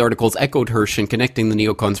 Most of these articles echoed Hersh in connecting the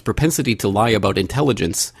neocons' propensity to lie about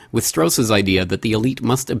intelligence with Strauss's idea that the elite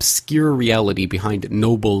must obscure reality behind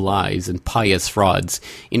noble lies and pious frauds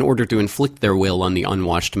in order to inflict their will on the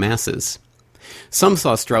unwashed masses. Some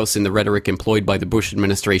saw Strauss in the rhetoric employed by the Bush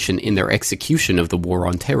administration in their execution of the War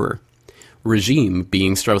on Terror. regime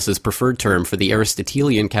being Strauss's preferred term for the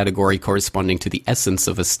Aristotelian category corresponding to the essence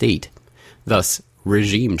of a state, thus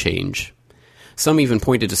regime change. Some even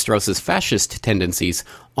pointed to Strauss's fascist tendencies,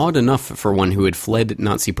 odd enough for one who had fled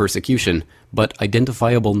Nazi persecution, but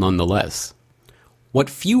identifiable nonetheless. What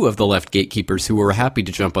few of the left gatekeepers who were happy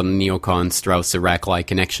to jump on the neocon Strauss-Iraq lie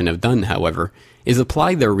connection have done, however, is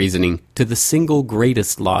apply their reasoning to the single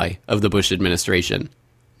greatest lie of the Bush administration,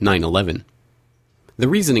 9/11. The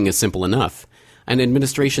reasoning is simple enough. An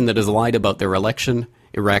administration that has lied about their election,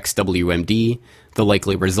 Iraq's WMD, the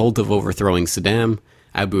likely result of overthrowing Saddam,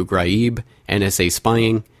 Abu Ghraib, NSA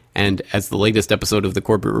spying, and, as the latest episode of the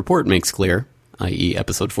Corbett Report makes clear, i.e.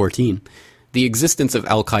 episode 14, the existence of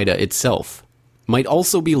Al-Qaeda itself, might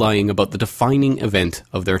also be lying about the defining event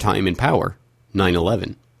of their time in power,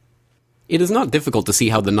 9/11. It is not difficult to see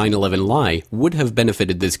how the 9/11 lie would have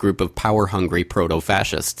benefited this group of power-hungry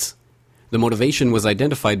proto-fascists. The motivation was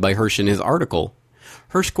identified by Hirsch in his article.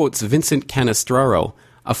 Hirsch quotes Vincent Canestraro,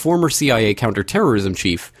 a former CIA counterterrorism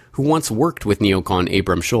chief who once worked with neocon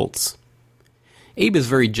Abram Schultz. Abe is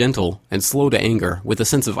very gentle and slow to anger, with a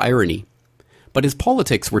sense of irony. But his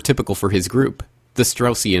politics were typical for his group, the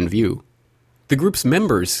Straussian view. The group's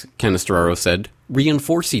members, Canestraro said,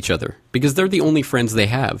 reinforce each other, because they're the only friends they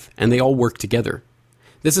have, and they all work together.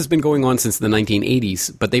 This has been going on since the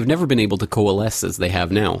 1980s, but they've never been able to coalesce as they have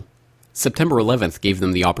now. September 11th gave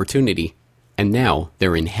them the opportunity, and now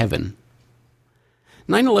they're in heaven.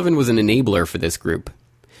 9/11 was an enabler for this group.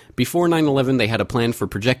 Before 9/11, they had a plan for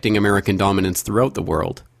projecting American dominance throughout the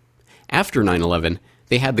world. After 9/11,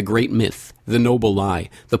 they had the great myth, the noble lie,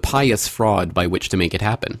 the pious fraud by which to make it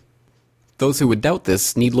happen. Those who would doubt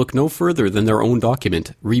this need look no further than their own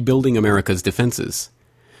document, Rebuilding America's Defenses.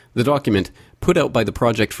 The document, put out by the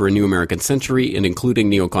Project for a New American Century and including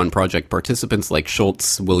neocon project participants like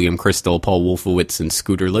Schultz, William Crystal, Paul Wolfowitz, and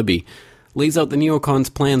Scooter Libby, lays out the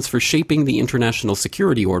neocons' plans for shaping the international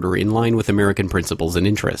security order in line with American principles and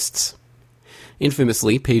interests.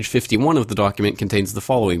 Infamously, page 51 of the document contains the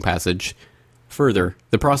following passage. Further,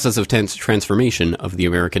 the process of transformation of the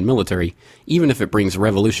American military, even if it brings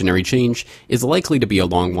revolutionary change, is likely to be a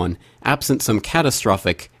long one, absent some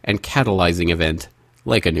catastrophic and catalyzing event,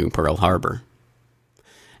 like a new Pearl Harbor.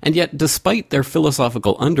 And yet, despite their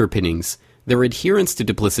philosophical underpinnings, their adherence to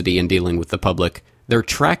duplicity in dealing with the public, their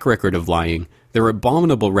track record of lying, their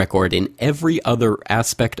abominable record in every other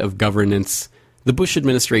aspect of governance, the Bush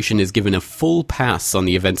administration is given a full pass on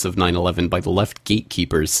the events of 9/11 by the left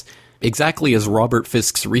gatekeepers, exactly as Robert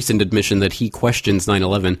Fisk's recent admission that he questions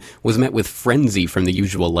 9/11 was met with frenzy from the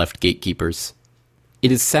usual left gatekeepers.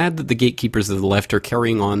 It is sad that the gatekeepers of the left are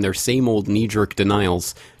carrying on their same old knee-jerk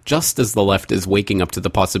denials, just as the left is waking up to the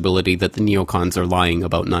possibility that the neocons are lying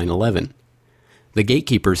about 9/11. The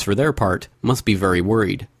gatekeepers, for their part, must be very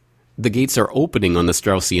worried. The gates are opening on the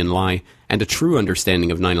Straussian lie and a true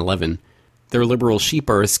understanding of 9/11. Their liberal sheep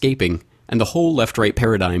are escaping, and the whole left-right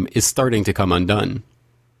paradigm is starting to come undone.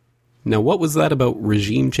 Now, what was that about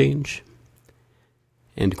regime change?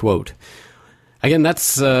 End quote. Again,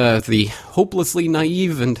 that's the hopelessly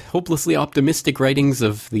naive and hopelessly optimistic writings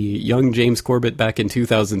of the young James Corbett back in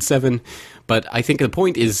 2007, but I think the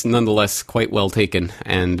point is nonetheless quite well taken,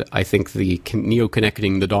 and I think the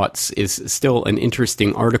Neo-Connecting the Dots is still an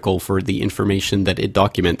interesting article for the information that it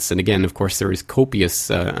documents, and again, of course, there is copious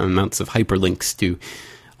amounts of hyperlinks to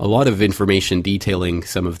a lot of information detailing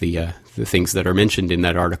some of the things that are mentioned in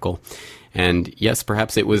that article. And yes,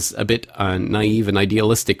 perhaps it was a bit naive and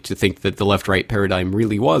idealistic to think that the left-right paradigm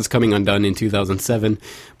really was coming undone in 2007,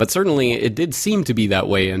 but certainly it did seem to be that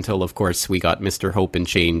way until, of course, we got Mr. Hope and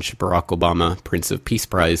Change, Barack Obama, Prince of Peace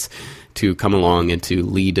Prize, to come along and to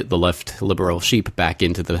lead the left liberal sheep back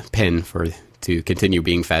into the pen to continue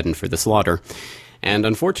being fattened for the slaughter. And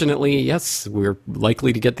unfortunately, yes, we're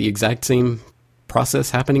likely to get the exact same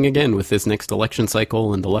process happening again with this next election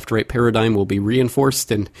cycle, and the left-right paradigm will be reinforced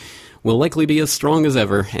and will likely be as strong as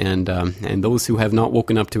ever, and those who have not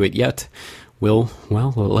woken up to it yet will,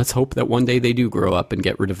 well, let's hope that one day they do grow up and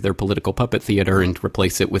get rid of their political puppet theater and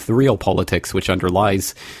replace it with the real politics which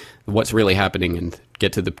underlies what's really happening and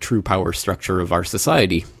get to the true power structure of our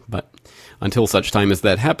society. But until such time as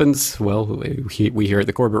that happens, well, we here at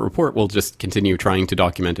the Corbett Report will just continue trying to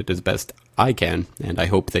document it as best I can, and I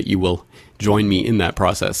hope that you will join me in that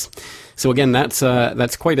process. So again, that's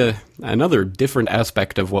quite another different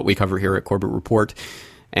aspect of what we cover here at Corbett Report.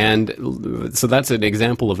 And so that's an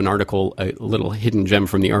example of an article, a little hidden gem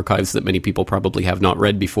from the archives that many people probably have not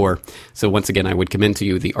read before. So once again, I would commend to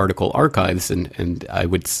you the article archives, and I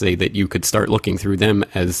would say that you could start looking through them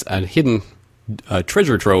as a hidden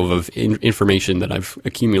treasure trove of information that I've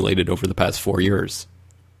accumulated over the past 4 years.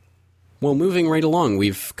 Well, moving right along,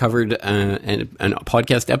 we've covered a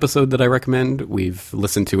podcast episode that I recommend. We've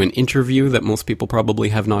listened to an interview that most people probably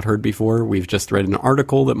have not heard before. We've just read an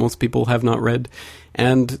article that most people have not read.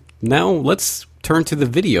 And now let's turn to the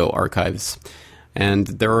video archives. And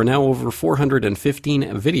there are now over 415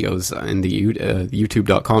 videos in the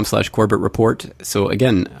youtube.com/Corbett Report. So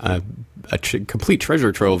again, a complete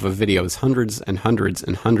treasure trove of videos, hundreds and hundreds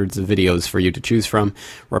and hundreds of videos for you to choose from,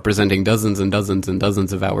 representing dozens and dozens and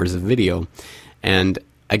dozens of hours of video. And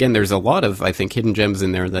again, there's a lot of, I think, hidden gems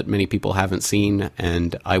in there that many people haven't seen,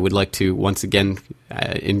 and I would like to, once again,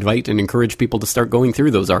 invite and encourage people to start going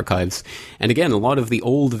through those archives. And again, a lot of the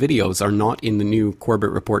old videos are not in the new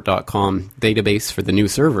CorbettReport.com database for the new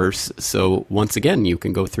servers, so once again, you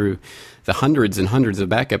can go through the hundreds and hundreds of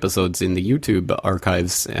back episodes in the YouTube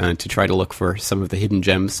archives to try to look for some of the hidden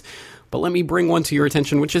gems. But let me bring one to your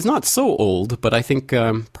attention, which is not so old, but I think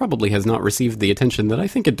probably has not received the attention that I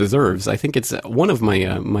think it deserves. I think it's one of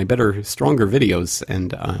my better, stronger videos,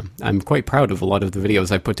 and I'm quite proud of a lot of the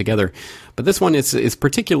videos I put together. But this one is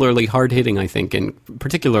particularly hard-hitting, I think, and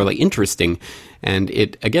particularly interesting, and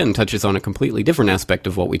it, again, touches on a completely different aspect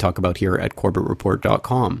of what we talk about here at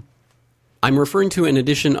CorbettReport.com. I'm referring to an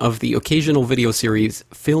edition of the occasional video series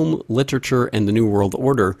Film, Literature, and the New World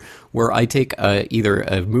Order, where I take either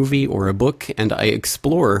a movie or a book and I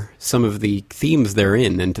explore some of the themes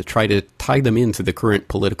therein and to try to tie them into the current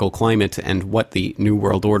political climate and what the New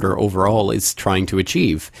World Order overall is trying to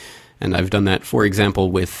achieve. And I've done that, for example,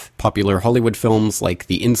 with popular Hollywood films like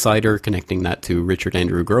The Insider, connecting that to Richard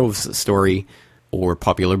Andrew Grove's story, or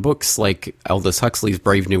popular books like Aldous Huxley's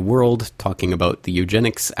Brave New World, talking about the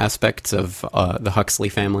eugenics aspects of the Huxley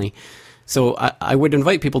family. So I would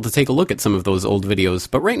invite people to take a look at some of those old videos.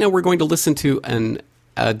 But right now we're going to listen to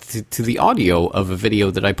to the audio of a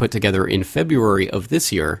video that I put together in February of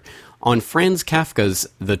this year on Franz Kafka's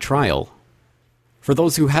The Trial. For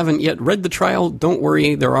those who haven't yet read The Trial, don't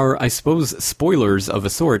worry, there are, I suppose, spoilers of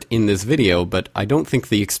a sort in this video, but I don't think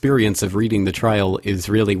the experience of reading The Trial is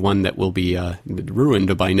really one that will be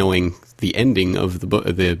ruined by knowing the ending of the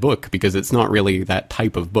book, because it's not really that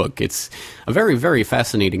type of book. It's a very, very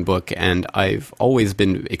fascinating book, and I've always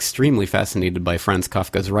been extremely fascinated by Franz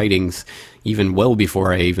Kafka's writings, even well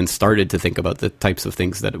before I even started to think about the types of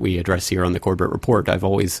things that we address here on the Corbett Report. I've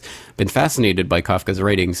always been fascinated by Kafka's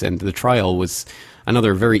writings, and The Trial was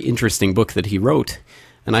another very interesting book that he wrote,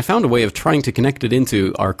 and I found a way of trying to connect it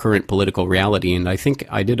into our current political reality, and I think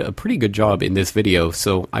I did a pretty good job in this video,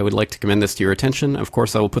 so I would like to commend this to your attention. Of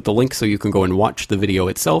course, I will put the link so you can go and watch the video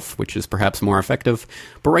itself, which is perhaps more effective,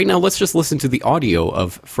 but right now let's just listen to the audio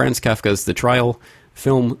of Franz Kafka's The Trial,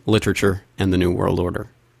 Film, Literature, and the New World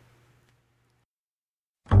Order.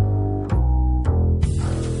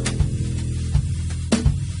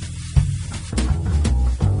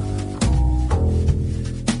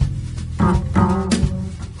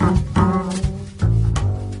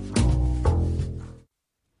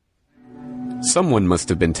 Someone must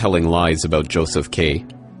have been telling lies about Joseph K.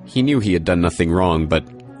 He knew he had done nothing wrong, but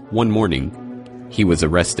one morning, he was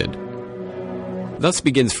arrested. Thus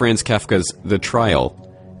begins Franz Kafka's The Trial,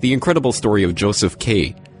 the incredible story of Joseph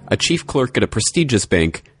K., a chief clerk at a prestigious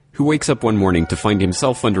bank who wakes up one morning to find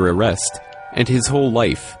himself under arrest and his whole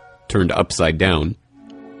life turned upside down.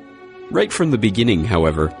 Right from the beginning,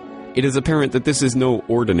 however, it is apparent that this is no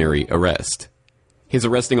ordinary arrest. His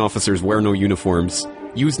arresting officers wear no uniforms,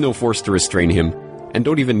 use no force to restrain him, and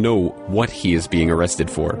don't even know what he is being arrested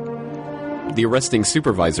for. The arresting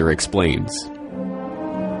supervisor explains,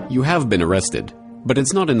 "You have been arrested, but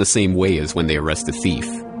it's not in the same way as when they arrest a thief.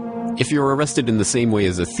 If you're arrested in the same way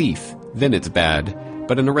as a thief, then it's bad,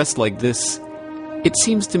 but an arrest like this, it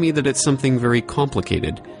seems to me that it's something very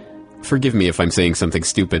complicated. Forgive me if I'm saying something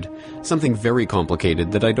stupid, something very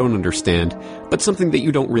complicated that I don't understand, but something that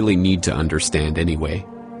you don't really need to understand anyway."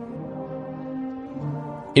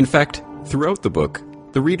 In fact, throughout the book,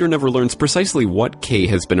 the reader never learns precisely what Kay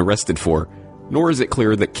has been arrested for, nor is it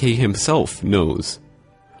clear that Kay himself knows.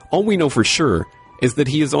 All we know for sure is that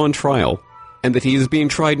he is on trial, and that he is being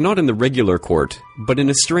tried not in the regular court, but in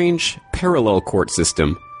a strange, parallel court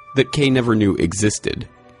system that Kay never knew existed.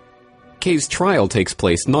 Kay's trial takes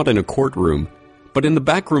place not in a courtroom, but in the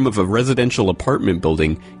back room of a residential apartment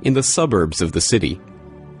building in the suburbs of the city.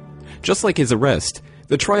 Just like his arrest,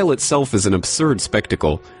 the trial itself is an absurd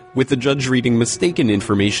spectacle, with the judge reading mistaken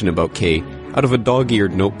information about Kay out of a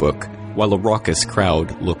dog-eared notebook, while a raucous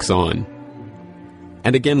crowd looks on.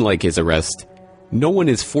 And again, like his arrest, no one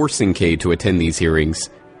is forcing Kay to attend these hearings.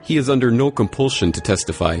 He is under no compulsion to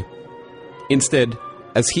testify. Instead,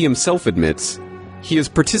 as he himself admits, he is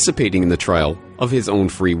participating in the trial of his own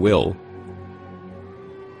free will.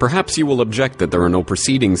 Perhaps you will object that there are no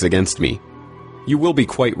proceedings against me. You will be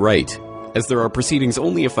quite right, as there are proceedings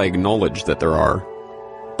only if I acknowledge that there are.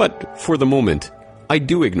 But, for the moment, I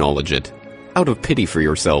do acknowledge it, out of pity for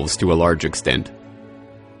yourselves to a large extent.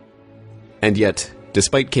 And yet,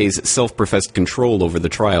 despite Kay's self-professed control over the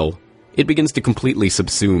trial, it begins to completely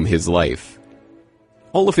subsume his life.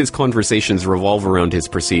 All of his conversations revolve around his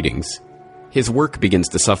proceedings. His work begins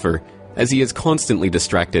to suffer, as he is constantly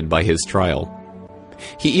distracted by his trial.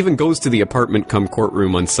 He even goes to the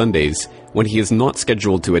apartment-cum-courtroom on Sundays when he is not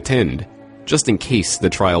scheduled to attend, just in case the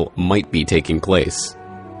trial might be taking place.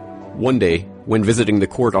 One day, when visiting the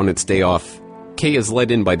court on its day off, Kay is led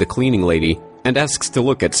in by the cleaning lady and asks to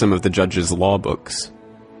look at some of the judge's law books.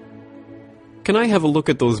 "Can I have a look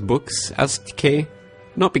at those books?" asked Kay,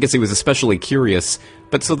 not because he was especially curious,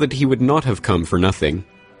 but so that he would not have come for nothing.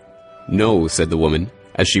 "No," said the woman,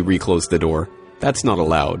 as she reclosed the door. "That's not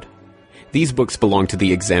allowed. These books belong to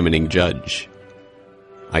the examining judge."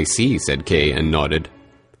 "I see," said Kay, and nodded.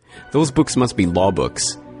 "Those books must be law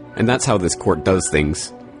books, and that's how this court does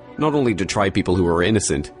things. Not only to try people who are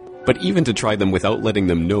innocent, but even to try them without letting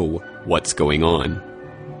them know what's going on."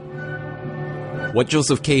 What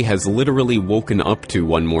Joseph Kay has literally woken up to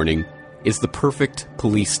one morning is the perfect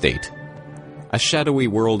police state. A shadowy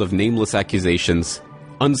world of nameless accusations,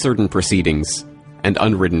 uncertain proceedings, and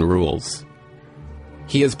unwritten rules.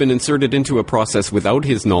 He has been inserted into a process without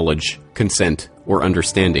his knowledge, consent, or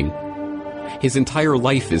understanding. His entire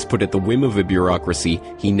life is put at the whim of a bureaucracy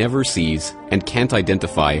he never sees and can't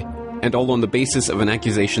identify, and all on the basis of an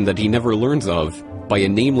accusation that he never learns of by a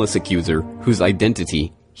nameless accuser whose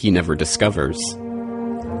identity he never discovers.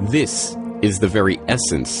 This is the very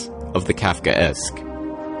essence of the Kafkaesque.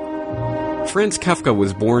 Franz Kafka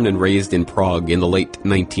was born and raised in Prague in the late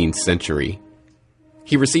 19th century.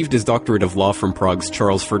 He received his doctorate of law from Prague's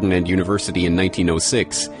Charles Ferdinand University in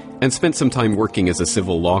 1906 and spent some time working as a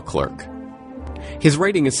civil law clerk. His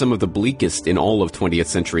writing is some of the bleakest in all of 20th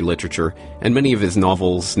century literature, and many of his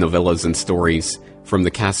novels, novellas, and stories, from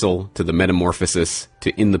The Castle to The Metamorphosis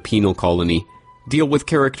to In the Penal Colony, deal with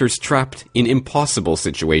characters trapped in impossible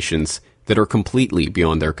situations that are completely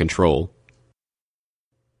beyond their control.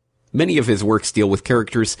 Many of his works deal with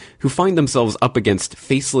characters who find themselves up against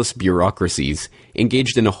faceless bureaucracies,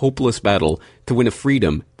 engaged in a hopeless battle to win a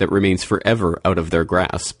freedom that remains forever out of their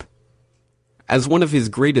grasp. As one of his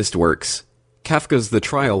greatest works, Kafka's The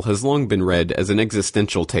Trial has long been read as an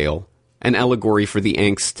existential tale, an allegory for the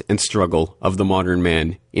angst and struggle of the modern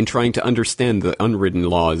man in trying to understand the unwritten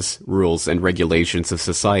laws, rules, and regulations of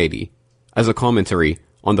society, as a commentary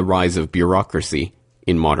on the rise of bureaucracy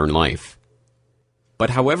in modern life.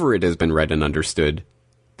 But however it has been read and understood,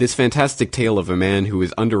 this fantastic tale of a man who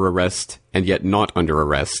is under arrest and yet not under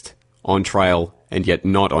arrest, on trial and yet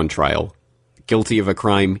not on trial, guilty of a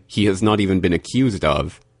crime he has not even been accused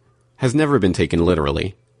of, has never been taken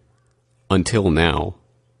literally. Until now.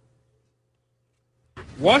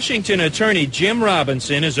 Washington Attorney Jim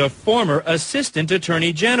Robinson is a former Assistant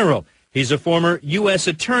Attorney General. He's a former U.S.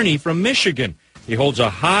 Attorney from Michigan. He holds a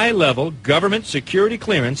high-level government security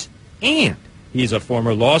clearance, and he's a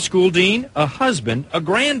former law school dean, a husband, a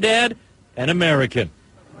granddad, an American.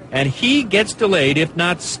 And he gets delayed, if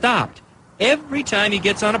not stopped, every time he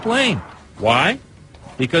gets on a plane. Why?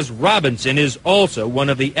 Because Robinson is also one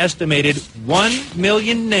of the estimated 1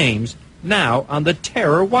 million names now on the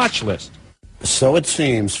terror watch list. So it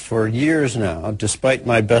seems, for years now, despite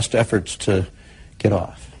my best efforts to get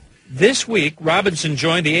off. This week, Robinson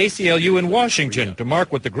joined the ACLU in Washington to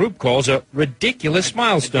mark what the group calls a ridiculous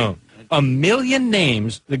milestone. 1 million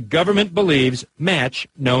names the government believes match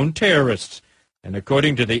known terrorists. And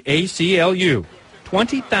according to the ACLU,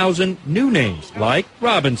 20,000 new names, like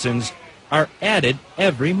Robinson's, are added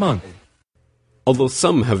every month. Although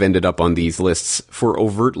some have ended up on these lists for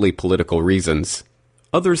overtly political reasons,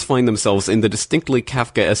 others find themselves in the distinctly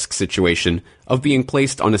Kafkaesque situation of being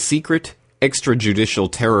placed on a secret, extrajudicial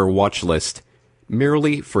terror watch list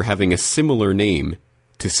merely for having a similar name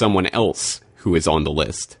to someone else who is on the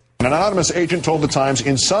list. An anonymous agent told The Times,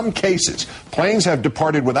 in some cases, planes have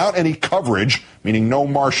departed without any coverage, meaning no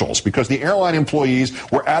marshals, because the airline employees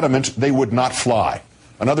were adamant they would not fly.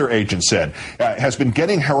 Another agent said, has been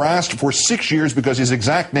getting harassed for 6 years because his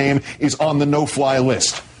exact name is on the no-fly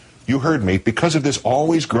list. You heard me. Because of this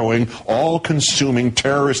always growing, all-consuming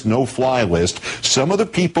terrorist no-fly list, some of the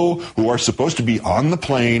people who are supposed to be on the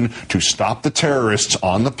plane to stop the terrorists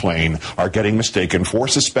on the plane are getting mistaken for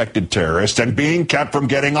suspected terrorists and being kept from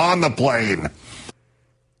getting on the plane.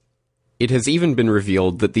 It has even been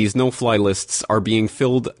revealed that these no-fly lists are being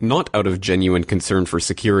filled not out of genuine concern for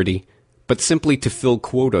security, but simply to fill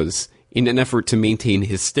quotas in an effort to maintain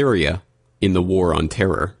hysteria in the war on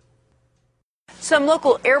terror. Some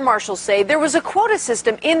local air marshals say there was a quota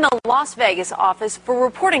system in the Las Vegas office for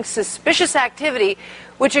reporting suspicious activity,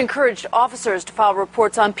 which encouraged officers to file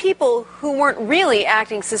reports on people who weren't really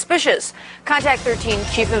acting suspicious. Contact 13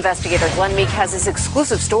 Chief Investigator Glenn Meek has this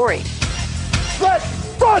exclusive story. Front!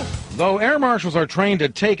 Though air marshals are trained to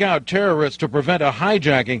take out terrorists to prevent a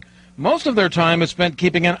hijacking, most of their time is spent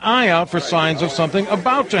keeping an eye out for signs of something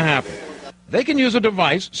about to happen. They can use a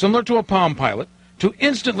device similar to a Palm Pilot to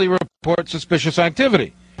instantly report suspicious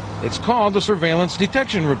activity. It's called the Surveillance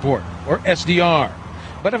Detection Report, or SDR.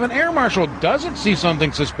 But if an air marshal doesn't see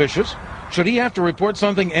something suspicious, should he have to report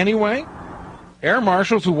something anyway? Air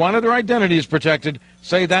marshals who wanted their identities protected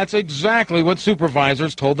say that's exactly what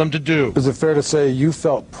supervisors told them to do. Is it fair to say you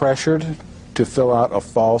felt pressured to fill out a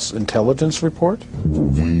false intelligence report? Were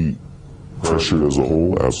we pressured as a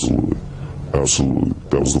whole? Absolutely. Absolutely.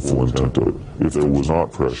 That was the full intent of it. If there was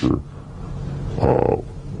not pressure,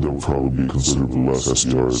 there would probably be considerably less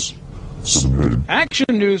SDRs submitted.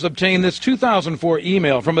 Action News obtained this 2004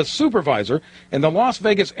 email from a supervisor in the Las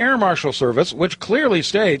Vegas Air Marshal Service, which clearly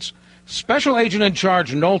states, Special Agent in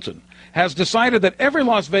Charge Knowlton has decided that every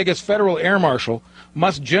Las Vegas federal air marshal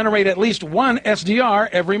must generate at least one SDR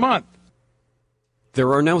every month.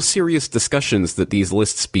 There are now serious discussions that these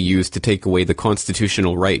lists be used to take away the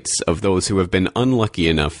constitutional rights of those who have been unlucky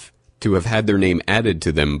enough to have had their name added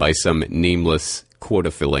to them by some nameless,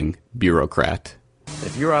 quota-filling bureaucrat.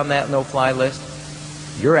 If you're on that no-fly list,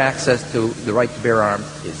 your access to the right to bear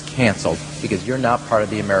arms is canceled because you're not part of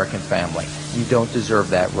the American family. You don't deserve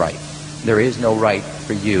that right. There is no right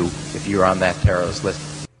for you if you're on that terrorist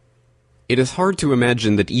list. It is hard to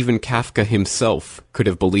imagine that even Kafka himself could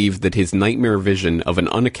have believed that his nightmare vision of an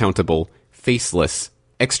unaccountable, faceless,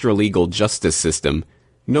 extra-legal justice system,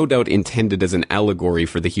 no doubt intended as an allegory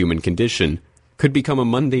for the human condition, could become a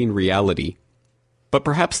mundane reality. But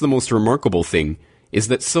perhaps the most remarkable thing is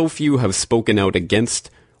that so few have spoken out against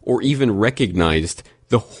or even recognized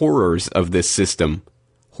the horrors of this system,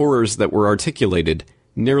 horrors that were articulated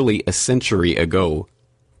nearly a century ago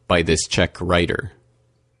by this Czech writer.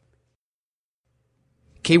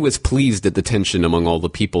 Kay was pleased at the tension among all the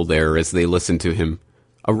people there as they listened to him.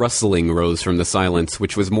 A rustling rose from the silence,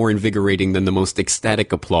 which was more invigorating than the most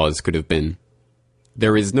ecstatic applause could have been.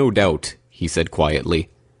 "There is no doubt," he said quietly,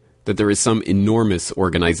 "that there is some enormous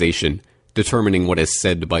organization determining what is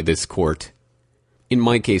said by this court. In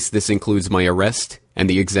my case, this includes my arrest and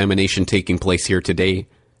the examination taking place here today,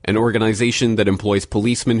 an organization that employs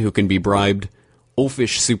policemen who can be bribed,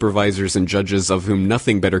 oafish supervisors and judges of whom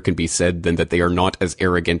nothing better can be said than that they are not as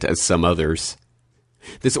arrogant as some others.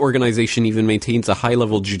 This organization even maintains a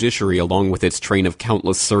high-level judiciary along with its train of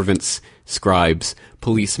countless servants, scribes,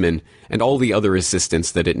 policemen, and all the other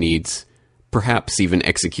assistants that it needs, perhaps even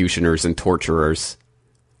executioners and torturers.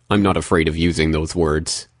 I'm not afraid of using those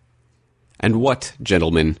words. And what,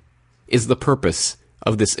 gentlemen, is the purpose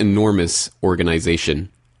of this enormous organization?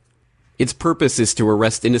 Its purpose is to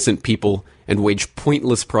arrest innocent people and wage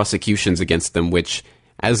pointless prosecutions against them which,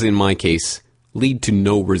 as in my case, lead to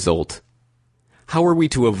no result. How are we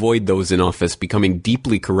to avoid those in office becoming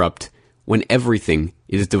deeply corrupt when everything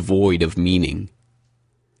is devoid of meaning?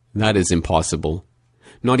 That is impossible.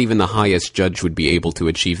 Not even the highest judge would be able to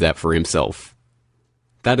achieve that for himself.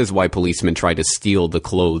 That is why policemen try to steal the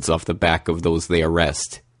clothes off the back of those they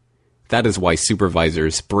arrest. That is why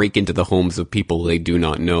supervisors break into the homes of people they do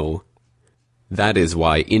not know. That is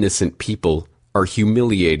why innocent people are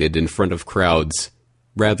humiliated in front of crowds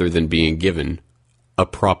rather than being given a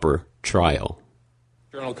proper trial.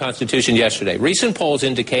 Journal-Constitution yesterday. Recent polls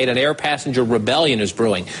indicate an air passenger rebellion is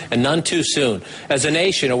brewing, and none too soon. As a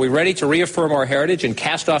nation, are we ready to reaffirm our heritage and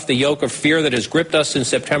cast off the yoke of fear that has gripped us since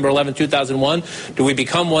September 11, 2001? Do we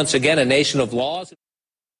become once again a nation of laws?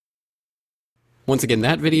 Once again,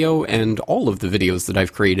 that video and all of the videos that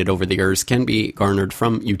I've created over the years can be garnered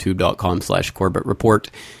from youtube.com/Corbett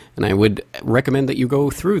Report. And I would recommend that you go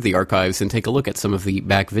through the archives and take a look at some of the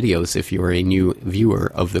back videos if you are a new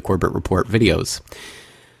viewer of the Corbett Report videos.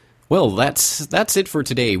 Well, that's it for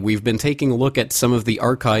today. We've been taking a look at some of the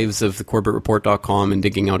archives of the CorbettReport.com and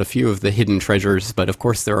digging out a few of the hidden treasures, but of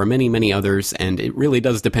course there are many, many others, and it really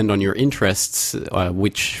does depend on your interests,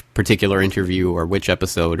 which particular interview or which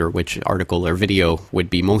episode or which article or video would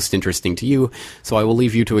be most interesting to you, so I will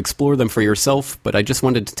leave you to explore them for yourself, but I just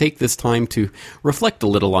wanted to take this time to reflect a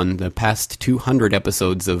little on the past 200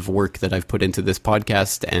 episodes of work that I've put into this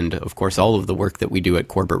podcast, and of course all of the work that we do at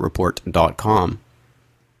CorbettReport.com.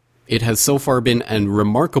 It has so far been a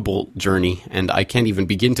remarkable journey, and I can't even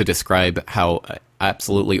begin to describe how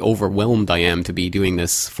absolutely overwhelmed I am to be doing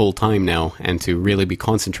this full time now and to really be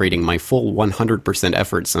concentrating my full 100%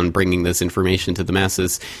 efforts on bringing this information to the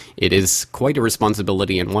masses. It is quite a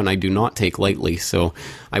responsibility and one I do not take lightly. So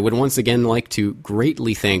I would once again like to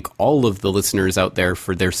greatly thank all of the listeners out there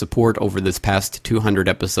for their support over this past 200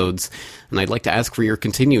 episodes. And I'd like to ask for your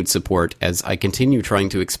continued support as I continue trying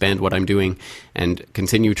to expand what I'm doing and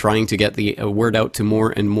continue trying to get the word out to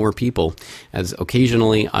more and more people, as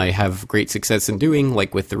occasionally I have great success in doing,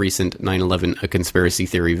 like with the recent 9/11 A Conspiracy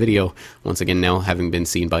Theory video, once again now having been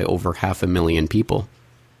seen by over 500,000 people.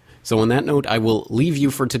 So on that note, I will leave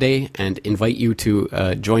you for today and invite you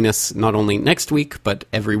to join us not only next week, but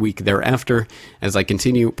every week thereafter, as I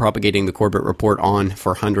continue propagating the Corbett Report on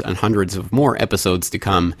for hundreds and hundreds of more episodes to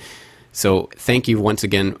come. So thank you once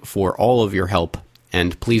again for all of your help,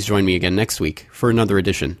 and please join me again next week for another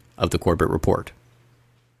edition of the Corbett Report.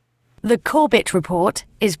 The Corbett Report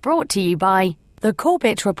is brought to you by the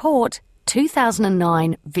Corbett Report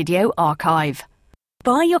 2009 Video Archive.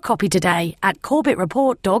 Buy your copy today at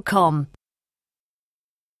corbettreport.com.